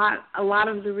out a lot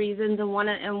of the reasons, and one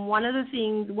of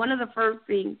the first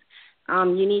things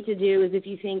you need to do is, if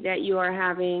you think that you are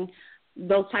having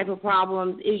those type of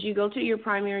problems, is you go to your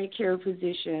primary care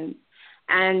physician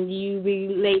and you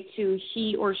relate to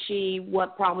he or she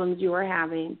what problems you are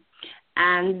having,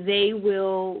 and they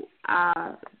will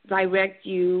direct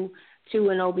you to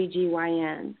an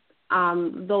OBGYN.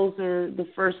 Those are the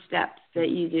first steps that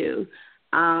you do,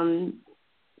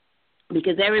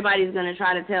 because everybody's going to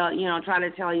try to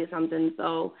tell you something.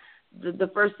 So the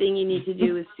first thing you need to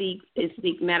do is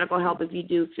seek medical help if you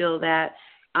do feel that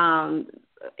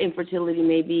infertility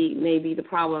may be the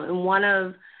problem.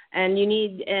 And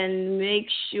make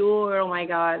sure, oh my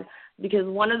God, because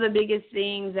one of the biggest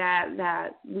things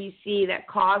that we see that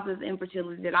causes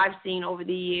infertility that I've seen over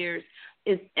the years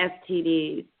is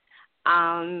STDs.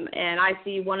 And I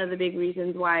see one of the big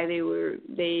reasons why they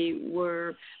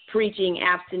were preaching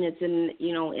abstinence in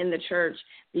the church,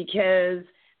 because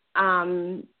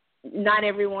not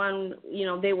everyone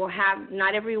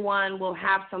will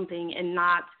have something and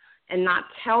not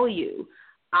tell you.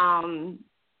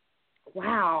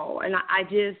 Wow. And I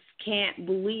just can't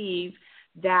believe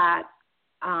that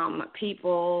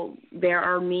there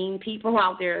are mean people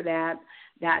out there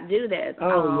that do this.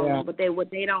 Yeah. But what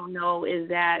they don't know is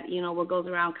that, what goes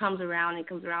around comes around, and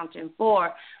comes around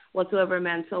 10-4. Whatsoever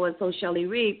man soweth, so shall he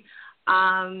reap.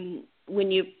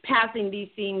 When you're passing these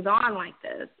things on like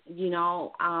this,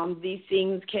 these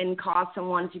things can cause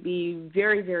someone to be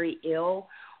very, very ill,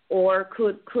 or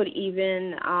could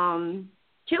even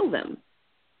kill them.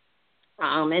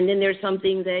 And then there's some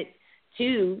things that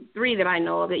 2, 3 that I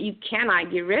know of that you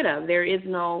cannot get rid of. There is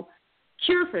no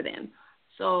cure for them.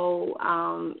 So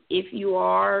if you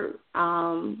are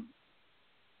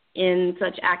in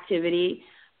such activity,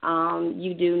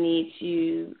 you do need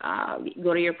to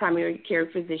go to your primary care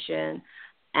physician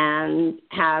and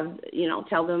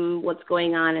tell them what's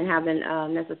going on, and have the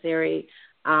necessary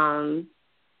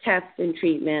tests and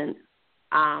treatment.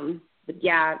 But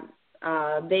yeah,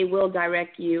 they will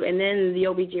direct you, and then the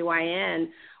OBGYN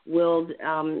will,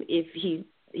 if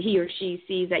he or she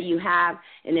sees that you have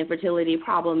an infertility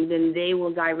problem, then they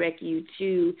will direct you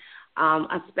to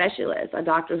a specialist, a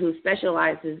doctor who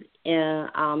specializes in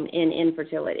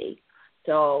infertility.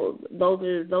 So those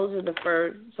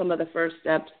are some of the first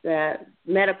steps that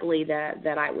medically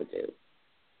that I would do.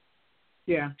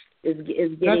 Yeah, is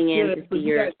getting in to see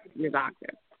your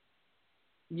doctor.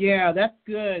 Yeah, that's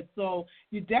good. So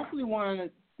you definitely want to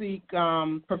seek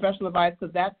professional advice,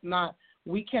 because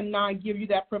we cannot give you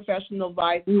that professional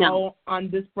advice on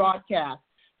this broadcast.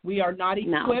 We are not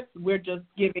equipped. No. We're just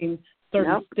giving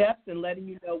certain steps and letting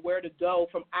you know where to go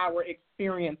from our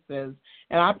experiences.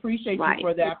 And I appreciate you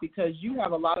for that, because you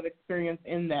have a lot of experience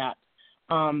in that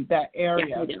area,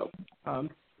 yes, I do.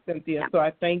 Cynthia. Yeah. So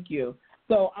I thank you.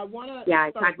 So I want to. Yeah,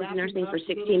 I practiced nursing for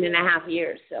 16 and a half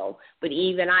years. So, but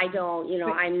even I don't,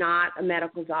 I'm not a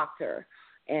medical doctor,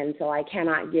 and so I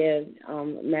cannot give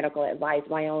medical advice.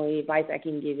 My only advice I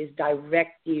can give is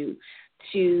direct you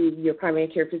to your primary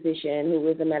care physician, who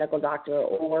is a medical doctor,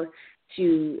 or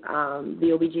to the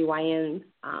OBGYN,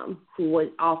 who was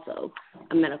also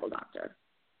a medical doctor.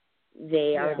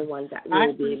 They are the ones that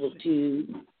will be able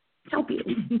to help you.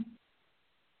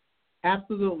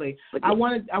 Absolutely. I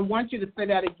want you to say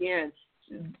that again.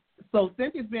 So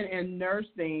Cynthia's been in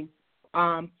nursing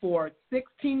for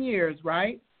 16 years,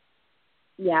 right?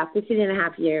 Yeah, 15 and a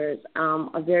half years,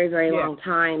 a very, very long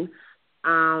time.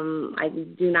 I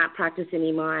do not practice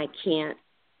anymore. I can't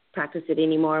practice it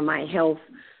anymore. My health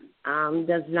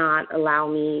does not allow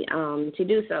me to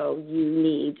do so. You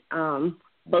need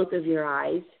both of your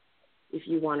eyes if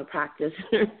you want to practice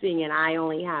nursing, and I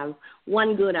only have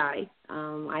one good eye.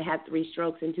 I had 3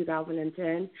 strokes in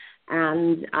 2010,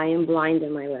 and I am blind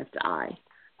in my left eye.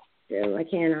 So I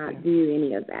cannot do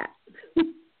any of that.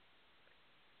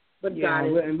 But God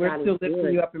is, and we're still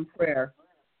lifting you up in prayer.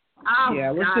 Oh,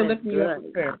 yeah, we're still lifting you up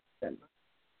in prayer.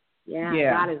 Yeah,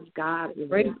 God is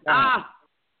Praise good. God.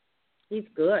 He's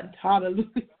good. Hallelujah.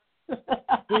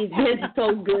 He's been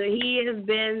so good. He has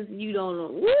been, you don't know.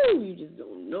 Woo, you just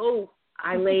don't know.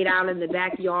 I laid out in the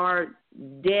backyard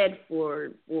dead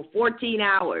for 14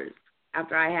 hours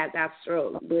after I had that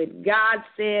stroke. But God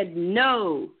said,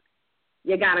 no,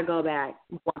 you got to go back.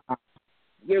 Wow.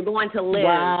 You're going to live.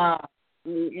 Wow.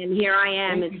 And here I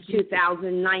am. It's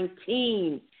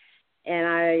 2019. And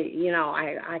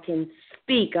I can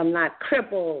speak. I'm not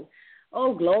crippled.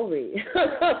 Oh, glory.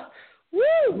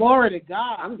 Woo. Glory to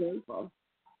God. I'm grateful.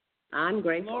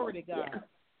 Glory to God.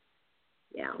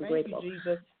 Yeah, I'm Thank grateful. you,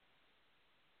 Jesus.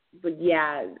 But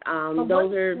yeah,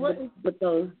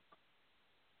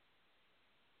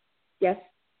 yes.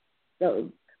 Those.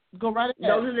 Go right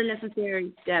ahead. Those are the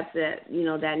necessary steps that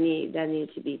that need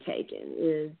to be taken.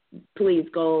 Is please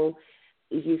go.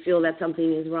 If you feel that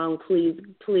something is wrong,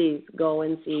 please go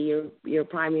and see your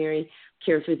primary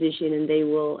care physician, and they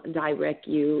will direct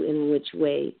you in which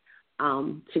way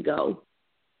to go.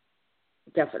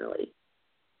 Definitely.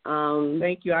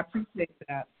 Thank you. I appreciate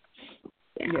that.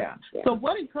 Yeah. So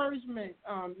what encouragement,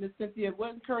 Ms. Cynthia, what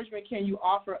encouragement can you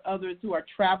offer others who are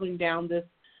traveling down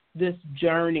this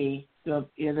journey of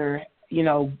either,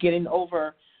 getting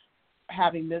over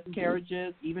having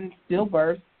miscarriages, even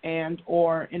stillbirth, and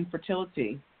or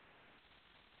infertility?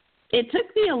 It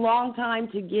took me a long time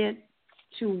to get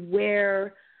to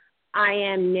where I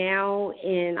am now,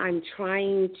 and I'm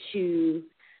trying to.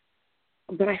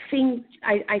 But I think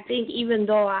even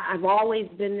though I've always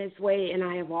been this way and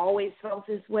I have always felt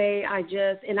this way, I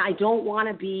don't want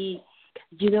to be,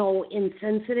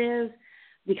 insensitive,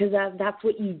 because that's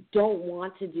what you don't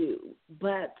want to do.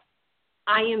 But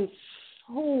I am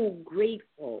so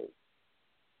grateful.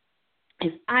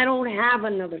 If I don't have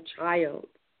another child,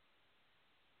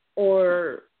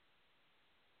 or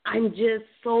I'm just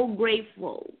so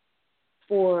grateful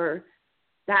for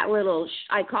that little,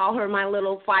 I call her my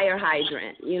little fire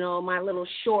hydrant, my little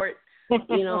short,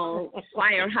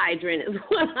 fire hydrant is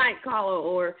what I call her,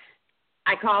 or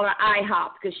I call her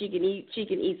IHOP because she can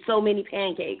eat so many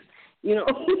pancakes,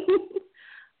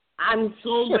 I'm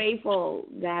so grateful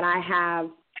that I have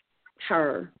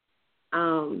her.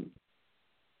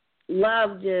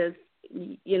 Love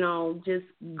just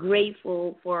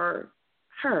grateful for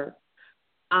her.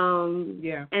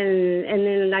 Yeah. And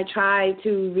then I try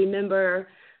to remember,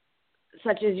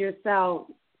 such as yourself,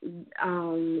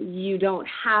 you don't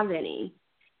have any.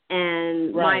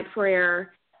 And right. my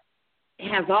prayer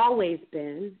has always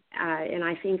been, and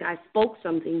I think I spoke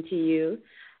something to you,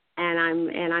 and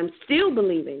I'm still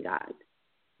believing God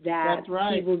that That's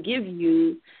right. He will give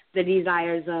you the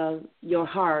desires of your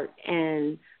heart,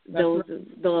 and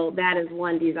that is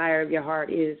one desire of your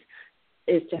heart is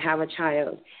to have a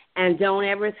child. And don't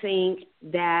ever think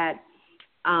that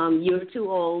you're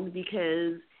too old,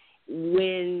 because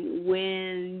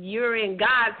when you're in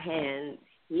God's hands,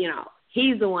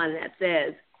 He's the one that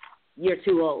says you're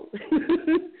too old.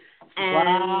 And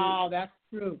wow, that's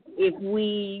true. if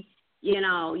we,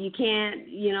 you can't,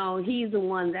 He's the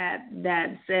one that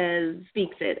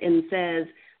speaks it and says,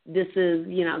 this is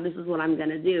what I'm going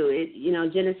to do.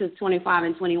 Genesis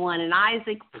 25:21, and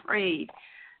Isaac prayed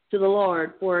to the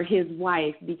Lord for his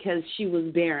wife because she was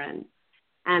barren.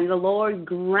 And the Lord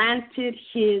granted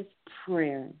his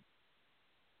prayer.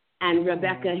 And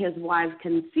Rebekah, his wife,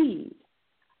 conceived.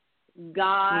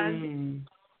 God,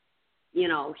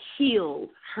 healed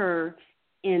her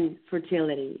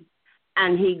infertility.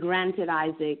 And He granted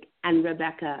Isaac and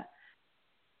Rebekah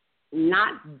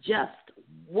not just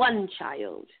one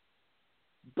child,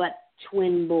 but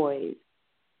twin boys,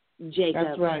 Jacob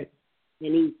That's right.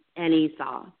 and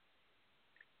Esau.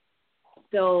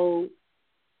 So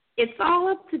it's all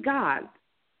up to God.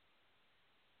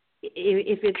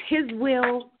 If it's His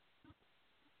will,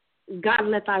 God,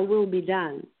 let thy will be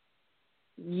done.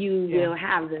 You will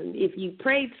have them. If you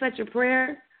prayed such a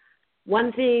prayer,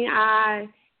 one thing I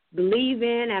believe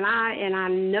in, and I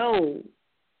know,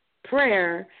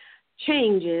 prayer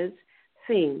changes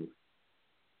things.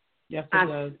 Yes, it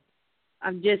does.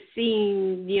 I've just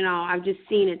seen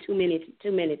it too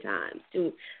many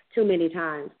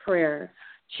times. Prayer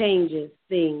changes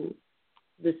things.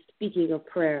 The speaking of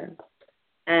prayer,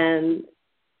 and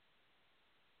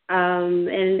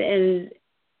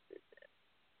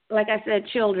like I said,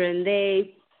 children,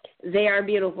 they are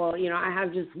beautiful. I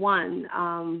have just one.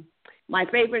 My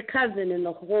favorite cousin in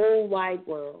the whole wide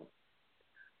world.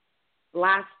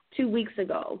 2 weeks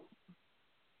ago,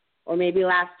 or maybe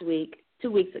last week,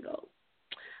 2 weeks ago,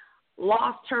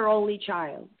 lost her only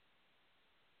child.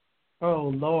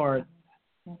 Oh, Lord.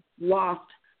 Lost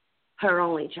her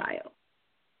only child.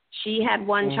 She had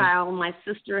one child, my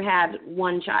sister had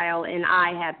one child, and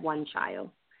I had one child.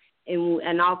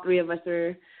 And all three of us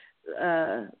are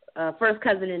first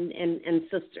cousin and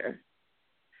sister.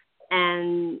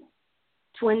 And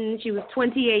she was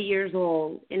 28 years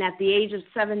old, and at the age of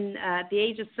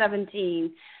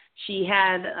 17, she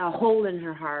had a hole in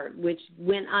her heart, which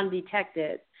went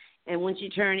undetected. And when she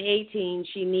turned 18,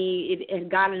 it had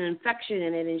got an infection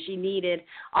in it, and she needed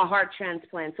a heart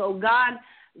transplant. So God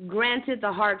granted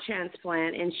the heart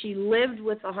transplant, and she lived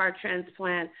with the heart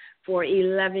transplant for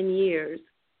 11 years.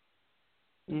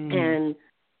 And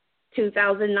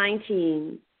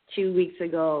 2019, 2 weeks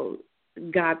ago,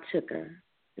 God took her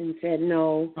and said,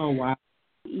 "No, oh wow,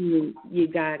 you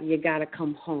got to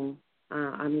come home.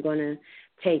 I'm gonna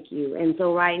take you." And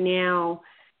so right now,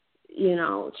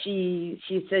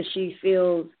 she says she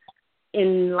feels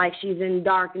like she's in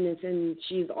darkness and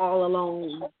she's all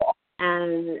alone.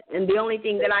 And the only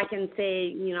thing that I can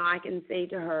say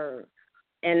to her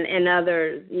and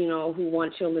others, who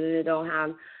want children and don't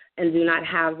have and do not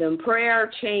have them,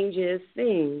 prayer changes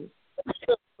things.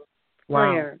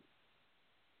 Wow. Prayer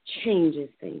changes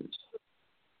things.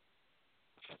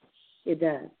 It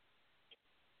does.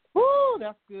 Woo,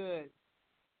 that's good.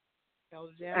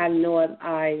 I know it.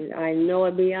 I know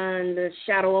it beyond the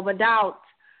shadow of a doubt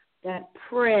that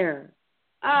prayer.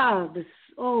 The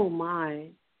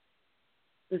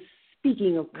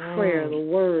speaking of prayer, the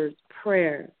words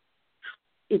prayer,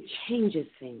 it changes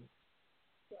things.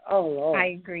 Oh Lord. I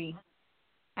agree.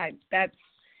 I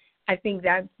think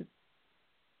that's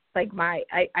like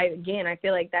I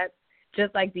feel like that's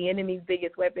just like the enemy's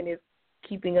biggest weapon is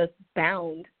keeping us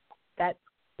bound. That's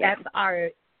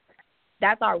our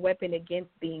weapon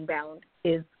against being bound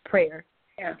is prayer.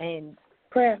 Yeah. And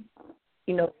prayer.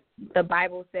 The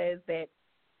Bible says that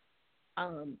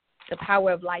the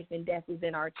power of life and death is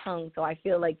in our tongue. So I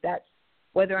feel like that's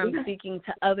whether I'm speaking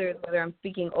to others, whether I'm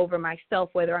speaking over myself,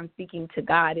 whether I'm speaking to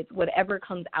God. It's whatever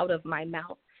comes out of my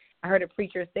mouth. I heard a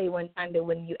preacher say one time that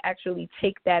when you actually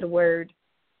take that word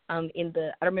I don't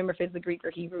remember if it's the Greek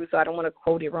or Hebrew, so I don't want to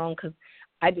quote it wrong because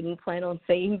I didn't plan on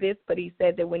saying this, but he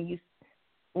said that when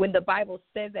the Bible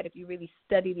says that, if you really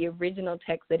study the original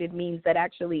text, that it means that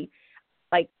actually,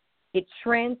 like, it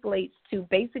translates to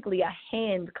basically a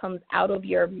hand comes out of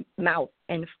your mouth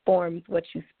and forms what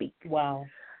you speak. Wow.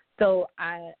 So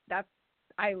I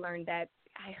learned that.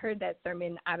 I heard that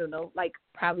sermon, I don't know, like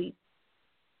probably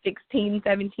 16,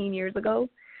 17 years ago,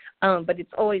 but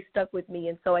it's always stuck with me.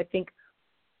 And so I think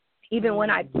even when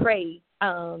I pray,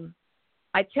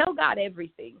 I tell God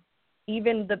everything,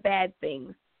 even the bad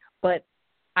things, but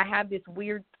I have this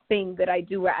weird thing that I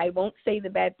do where I won't say the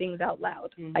bad things out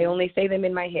loud. Mm-hmm. I only say them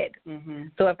in my head. Mm-hmm.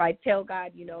 So if I tell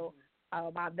God,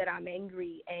 that I'm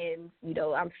angry and,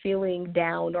 I'm feeling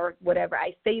down or whatever,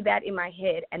 I say that in my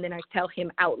head and then I tell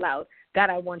him out loud, God,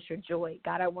 I want your joy.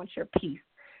 God, I want your peace.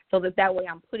 So that way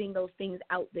I'm putting those things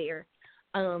out there.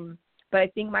 But I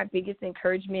think my biggest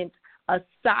encouragement,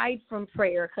 aside from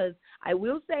prayer, because I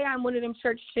will say I'm one of them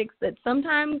church chicks that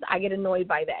sometimes I get annoyed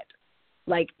by that.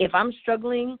 Like, if I'm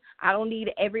struggling, I don't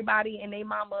need everybody and their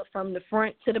mama from the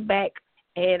front to the back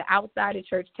and outside the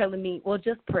church telling me, well,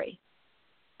 just pray.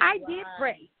 I did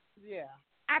pray. Yeah.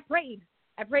 I prayed.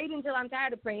 I prayed until I'm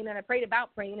tired of praying, and I prayed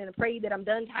about praying, and I prayed that I'm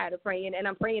done tired of praying, and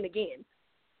I'm praying again.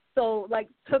 So, like,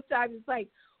 sometimes it's like,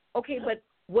 okay, but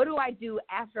what do I do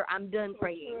after I'm done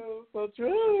praying? So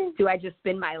true. Do I just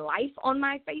spend my life on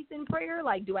my face in prayer?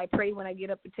 Like, do I pray when I get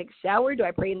up to take a shower? Do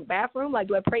I pray in the bathroom? Like,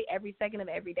 do I pray every second of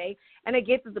every day? And I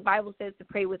get that the Bible says to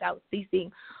pray without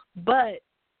ceasing, but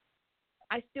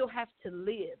I still have to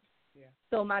live. Yeah.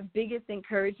 So my biggest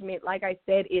encouragement, like I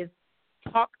said, is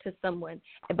talk to someone.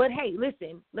 But, hey,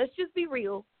 listen, let's just be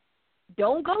real.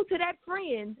 Don't go to that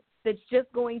friend that's just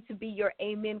going to be your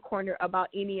amen corner about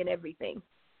any and everything.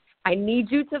 I need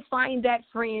you to find that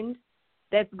friend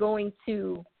that's going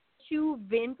to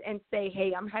vent and say,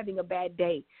 hey, I'm having a bad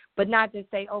day, but not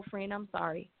just say, oh, friend, I'm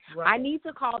sorry. Right. I need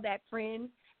to call that friend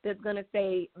that's going to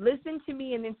say, listen to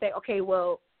me, and then say, okay,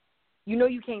 well,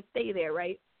 you can't stay there,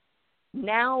 right?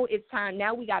 Now it's time.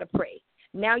 Now we got to pray.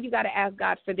 Now you got to ask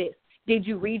God for this. Did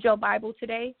you read your Bible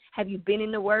today? Have you been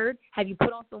in the Word? Have you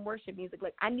put on some worship music?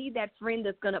 Like, I need that friend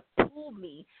that's going to pull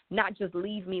me, not just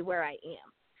leave me where I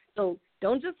am. So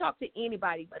don't just talk to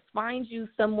anybody, but find you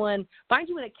an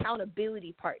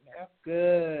accountability partner. That's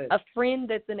good. A friend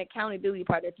that's an accountability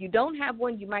partner. If you don't have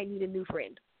one, you might need a new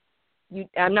friend.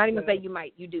 I'm not even saying you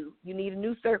might. You do. You need a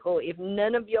new circle. If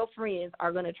none of your friends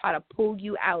are going to try to pull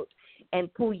you out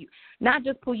and pull you, not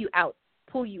just pull you out,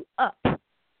 pull you up.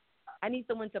 I need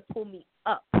someone to pull me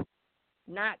up,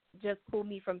 not just pull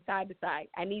me from side to side.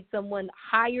 I need someone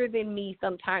higher than me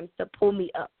sometimes to pull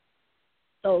me up.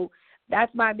 So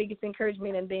that's my biggest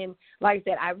encouragement. And then, like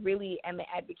I said, I really am an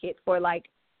advocate for, like,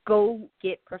 go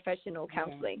get professional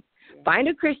counseling. Yeah. Find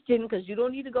a Christian, because you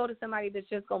don't need to go to somebody that's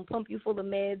just going to pump you full of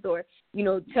meds or,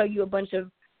 tell you a bunch of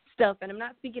stuff. And I'm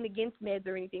not speaking against meds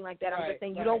or anything like that. I'm just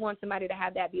saying you don't want somebody to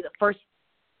have that be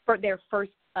their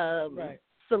first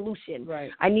solution.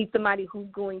 Right. I need somebody who's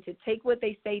going to take what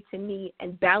they say to me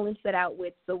and balance it out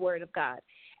with the Word of God.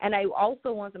 And I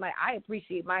also want somebody, I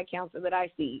appreciate my counselor that I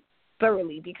see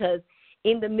thoroughly, because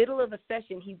in the middle of a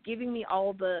session, he's giving me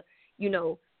all the,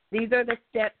 these are the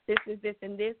steps, this is this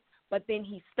and this, but then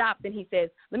he stops and he says,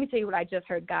 let me tell you what I just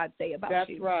heard God say about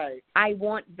you. That's right. I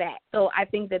want that. So I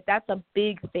think that that's a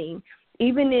big thing.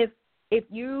 Even if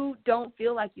you don't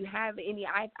feel like you have any,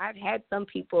 I've had some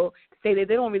people say that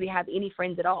they don't really have any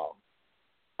friends at all.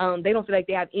 They don't feel like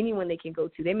they have anyone they can go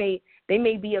to. They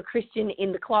may be a Christian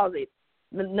in the closet.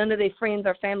 None of their friends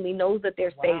or family knows that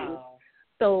they're saved.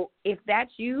 So if that's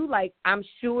you, like, I'm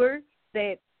sure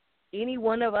that any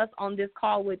one of us on this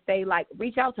call would say, like,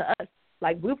 reach out to us.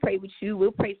 Like, we'll pray with you.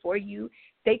 We'll pray for you.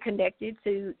 Stay connected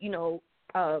to,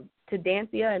 to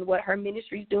Dancia and what her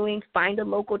ministry's doing. Find a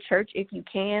local church if you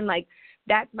can. Like,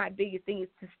 that's my biggest thing, is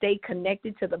to stay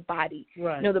connected to the body.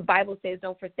 Right. The Bible says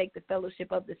don't forsake the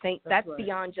fellowship of the saints. That's right.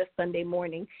 Beyond just Sunday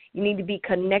morning. You need to be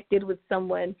connected with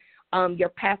someone. Your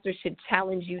pastor should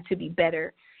challenge you to be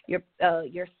better.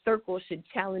 Your circle should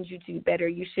challenge you to be better.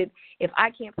 You should, if I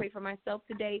can't pray for myself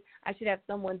today, I should have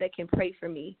someone that can pray for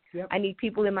me. Yep. I need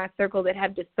people in my circle that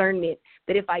have discernment,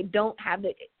 that if I don't have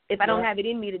it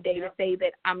in me today to say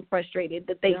that I'm frustrated,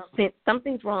 that they sense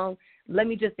something's wrong, let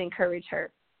me just encourage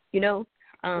her.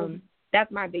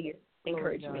 That's my biggest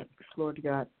encouragement. Glory to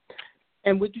God.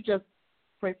 And would you just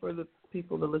pray for the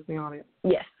people, the listening audience?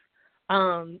 Yes.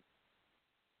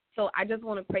 So I just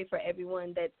want to pray for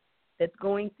everyone that's that's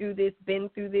going through this, been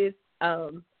through this.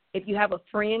 If you have a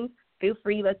friend, feel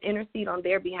free. Let's intercede on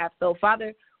their behalf. So,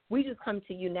 Father, we just come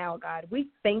to you now, God. We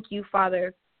thank you,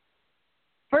 Father.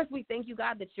 First, we thank you,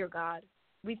 God, that you're God.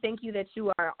 We thank you that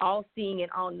you are all-seeing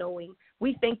and all-knowing.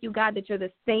 We thank you, God, that you're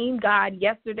the same God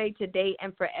yesterday, today,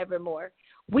 and forevermore.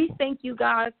 We thank you,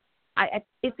 God.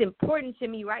 It's important to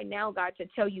me right now, God, to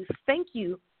tell you thank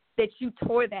you that you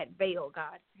tore that veil,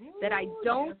 God, that I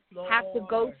don't have to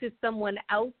go to someone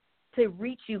else to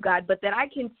reach you, God, but that I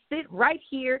can sit right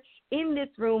here in this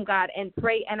room, God, and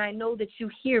pray, and I know that you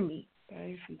hear me.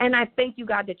 And I thank you,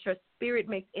 God, that your spirit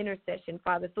makes intercession,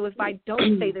 Father. So if I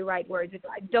don't say the right words, if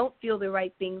I don't feel the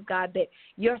right things, God, that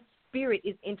your spirit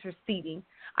is interceding.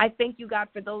 I thank you, God,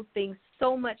 for those things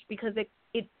so much because it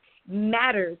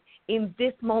matters in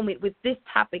this moment with this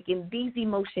topic, in these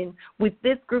emotions, with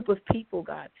this group of people,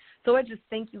 God. So I just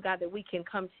thank you, God, that we can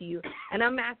come to you. And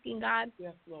I'm asking, God,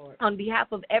 yes, Lord, on behalf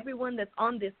of everyone that's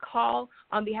on this call,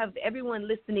 on behalf of everyone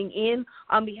listening in,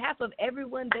 on behalf of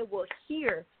everyone that will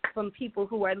hear from people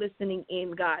who are listening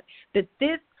in, God, that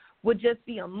this would just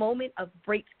be a moment of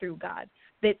breakthrough, God,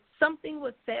 that something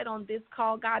was said on this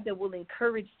call, God, that will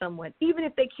encourage someone, even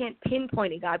if they can't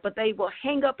pinpoint it, God, but they will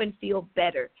hang up and feel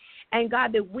better. And,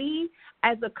 God, that we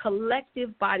as a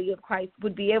collective body of Christ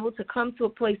would be able to come to a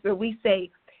place where we say,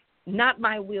 not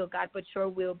my will, God, but your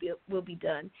will be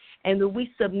done. And that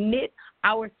we submit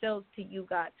ourselves to you,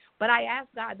 God. But I ask,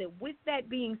 God, that with that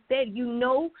being said, you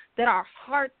know that our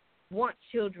hearts want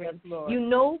children. Yes, you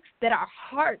know that our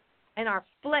hearts and our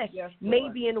flesh may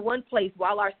be in one place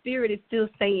while our spirit is still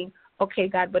saying, okay,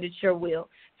 God, but it's your will.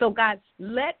 So, God,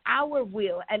 let our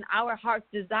will and our heart's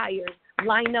desires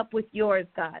line up with yours,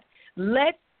 God.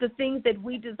 Let the things that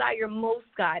we desire most,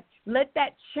 God, let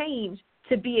that change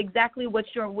to be exactly what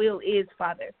your will is,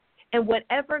 Father. And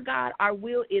whatever, God, our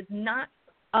will is not,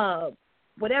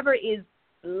 whatever is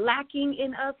lacking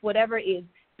in us, whatever is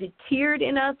deterred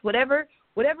in us, whatever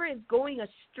is going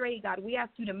astray, God, we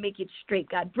ask you to make it straight,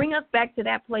 God. Bring us back to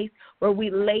that place where we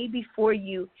lay before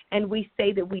you and we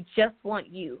say that we just want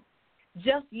you.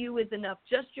 Just you is enough.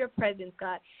 Just your presence,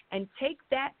 God. And take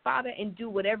that, Father, and do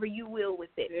whatever you will with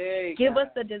it. Hey, give us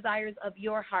the desires of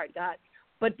your heart, God.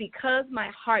 But because my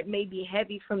heart may be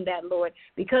heavy from that, Lord,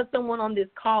 because someone on this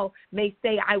call may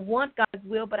say, I want God's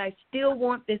will, but I still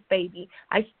want this baby.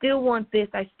 I still want this.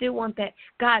 I still want that.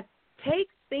 God, take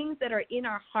things that are in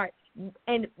our heart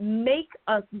and make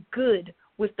us good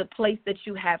with the place that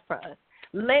you have for us.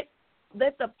 Let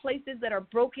the places that are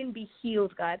broken be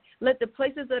healed, God. Let the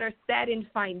places that are saddened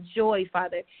find joy,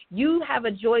 Father. You have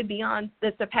a joy beyond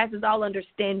that surpasses all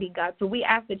understanding, God. So we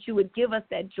ask that you would give us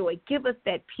that joy, give us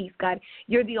that peace, God.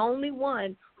 You're the only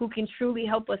one who can truly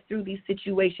help us through these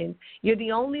situations. You're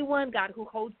the only one, God, who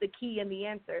holds the key and the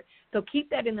answer. So keep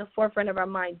that in the forefront of our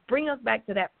minds. Bring us back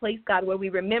to that place, God, where we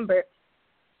remember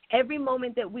every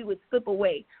moment that we would slip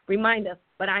away. Remind us,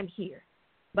 but I'm here.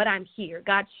 But I'm here.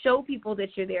 God, show people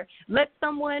that you're there. Let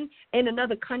someone in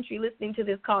another country listening to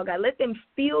this call, God, let them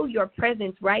feel your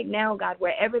presence right now, God,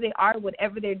 wherever they are,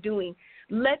 whatever they're doing.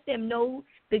 Let them know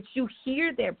that you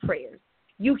hear their prayers.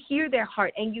 You hear their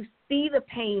heart, and you see the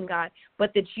pain, God,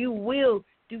 but that you will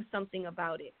do something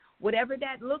about it. Whatever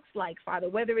that looks like, Father,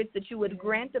 whether it's that you would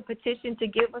grant a petition to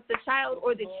give us a child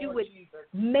or that you would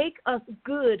make us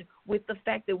good with the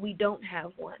fact that we don't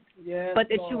have one, but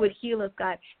that you would heal us,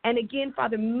 God. And again,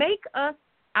 Father, make us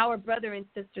our brother and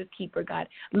sister's keeper, God.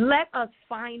 Let us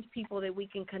find people that we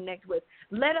can connect with.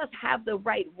 Let us have the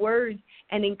right words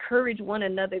and encourage one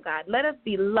another, God. Let us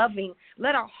be loving.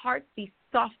 Let our hearts be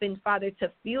softened, Father, to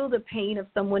feel the pain of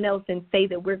someone else and say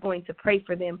that we're going to pray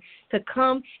for them, to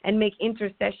come and make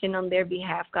intercession on their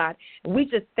behalf, God. We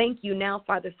just thank you now,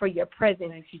 Father, for your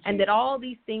presence and that all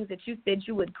these things that you said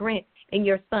you would grant in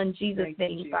your Son, Jesus'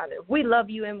 name, Father. We love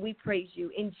you and we praise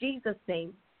you. In Jesus'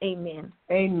 name, amen.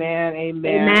 Amen,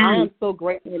 amen. I am so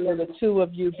grateful for the two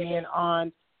of you being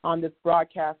on this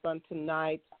broadcast on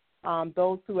tonight.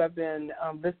 Those who have been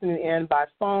listening in by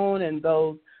phone and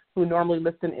those who normally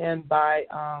listen in by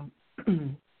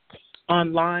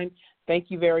online, thank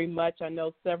you very much. I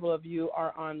know several of you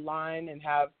are online and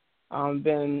have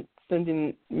been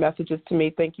sending messages to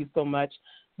me. Thank you so much.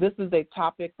 This is a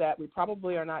topic that we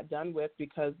probably are not done with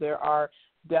because there are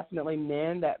definitely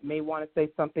men that may want to say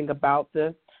something about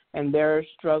this and their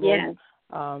struggles. Yes.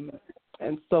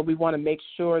 And so we want to make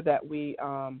sure that we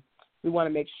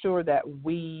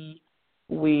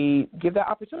give that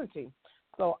opportunity.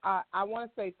 So I want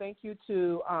to say thank you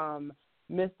to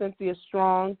Miss Cynthia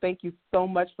Strong. Thank you so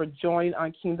much for joining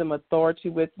on Kingdom Authority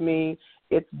with me.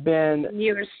 It's been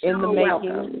in the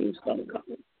making. Welcome.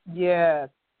 Yes.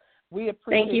 We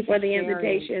appreciate Thank you for the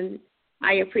invitation.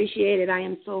 I appreciate it. I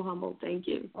am so humbled. Thank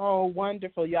you. Oh,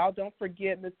 wonderful. Y'all don't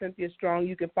forget Miss Cynthia Strong.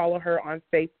 You can follow her on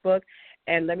Facebook.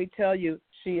 And let me tell you,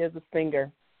 she is a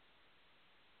singer.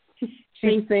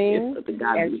 She sings,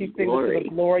 and she sings to the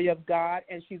glory of God,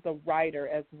 and she's a writer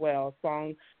as well,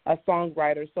 a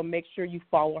songwriter. So make sure you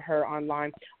follow her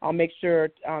online. I'll make sure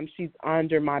she's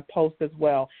under my post as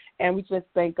well. And we just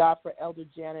thank God for Elder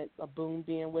Janet Boone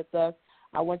being with us.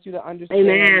 I want you to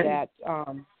understand that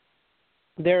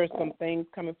there are some things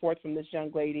coming forth from this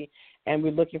young lady, and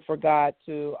we're looking for God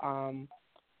to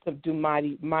do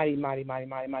mighty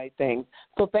things.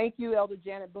 So thank you, Elder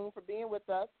Janet Boone, for being with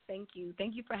us. Thank you.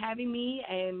 Thank you for having me.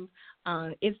 And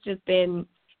it's just been,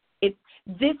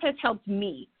 this has helped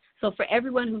me. So for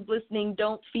everyone who's listening,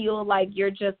 don't feel like you're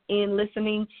just in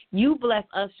listening. You bless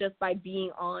us just by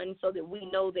being on, so that we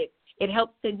know that it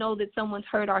helps to know that someone's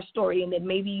heard our story and that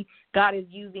maybe God is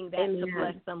using that to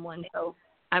bless someone. So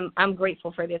I'm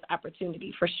grateful for this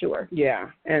opportunity, for sure.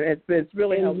 Yeah, and it's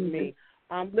really helped me.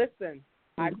 Listen,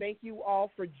 I thank you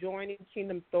all for joining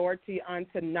Kingdom Authority on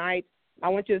tonight. I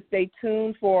want you to stay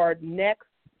tuned for next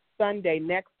Sunday.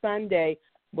 Next Sunday,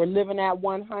 we're living at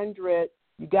 100.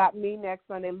 You got me next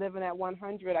Sunday, living at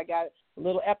 100. I got a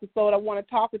little episode I want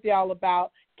to talk with y'all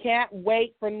about. Can't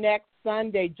wait for next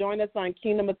Sunday. Join us on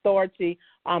Kingdom Authority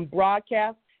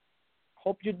broadcast.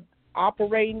 Hope you're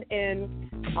operating in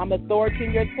authority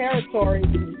in your territory.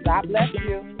 God bless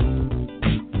you.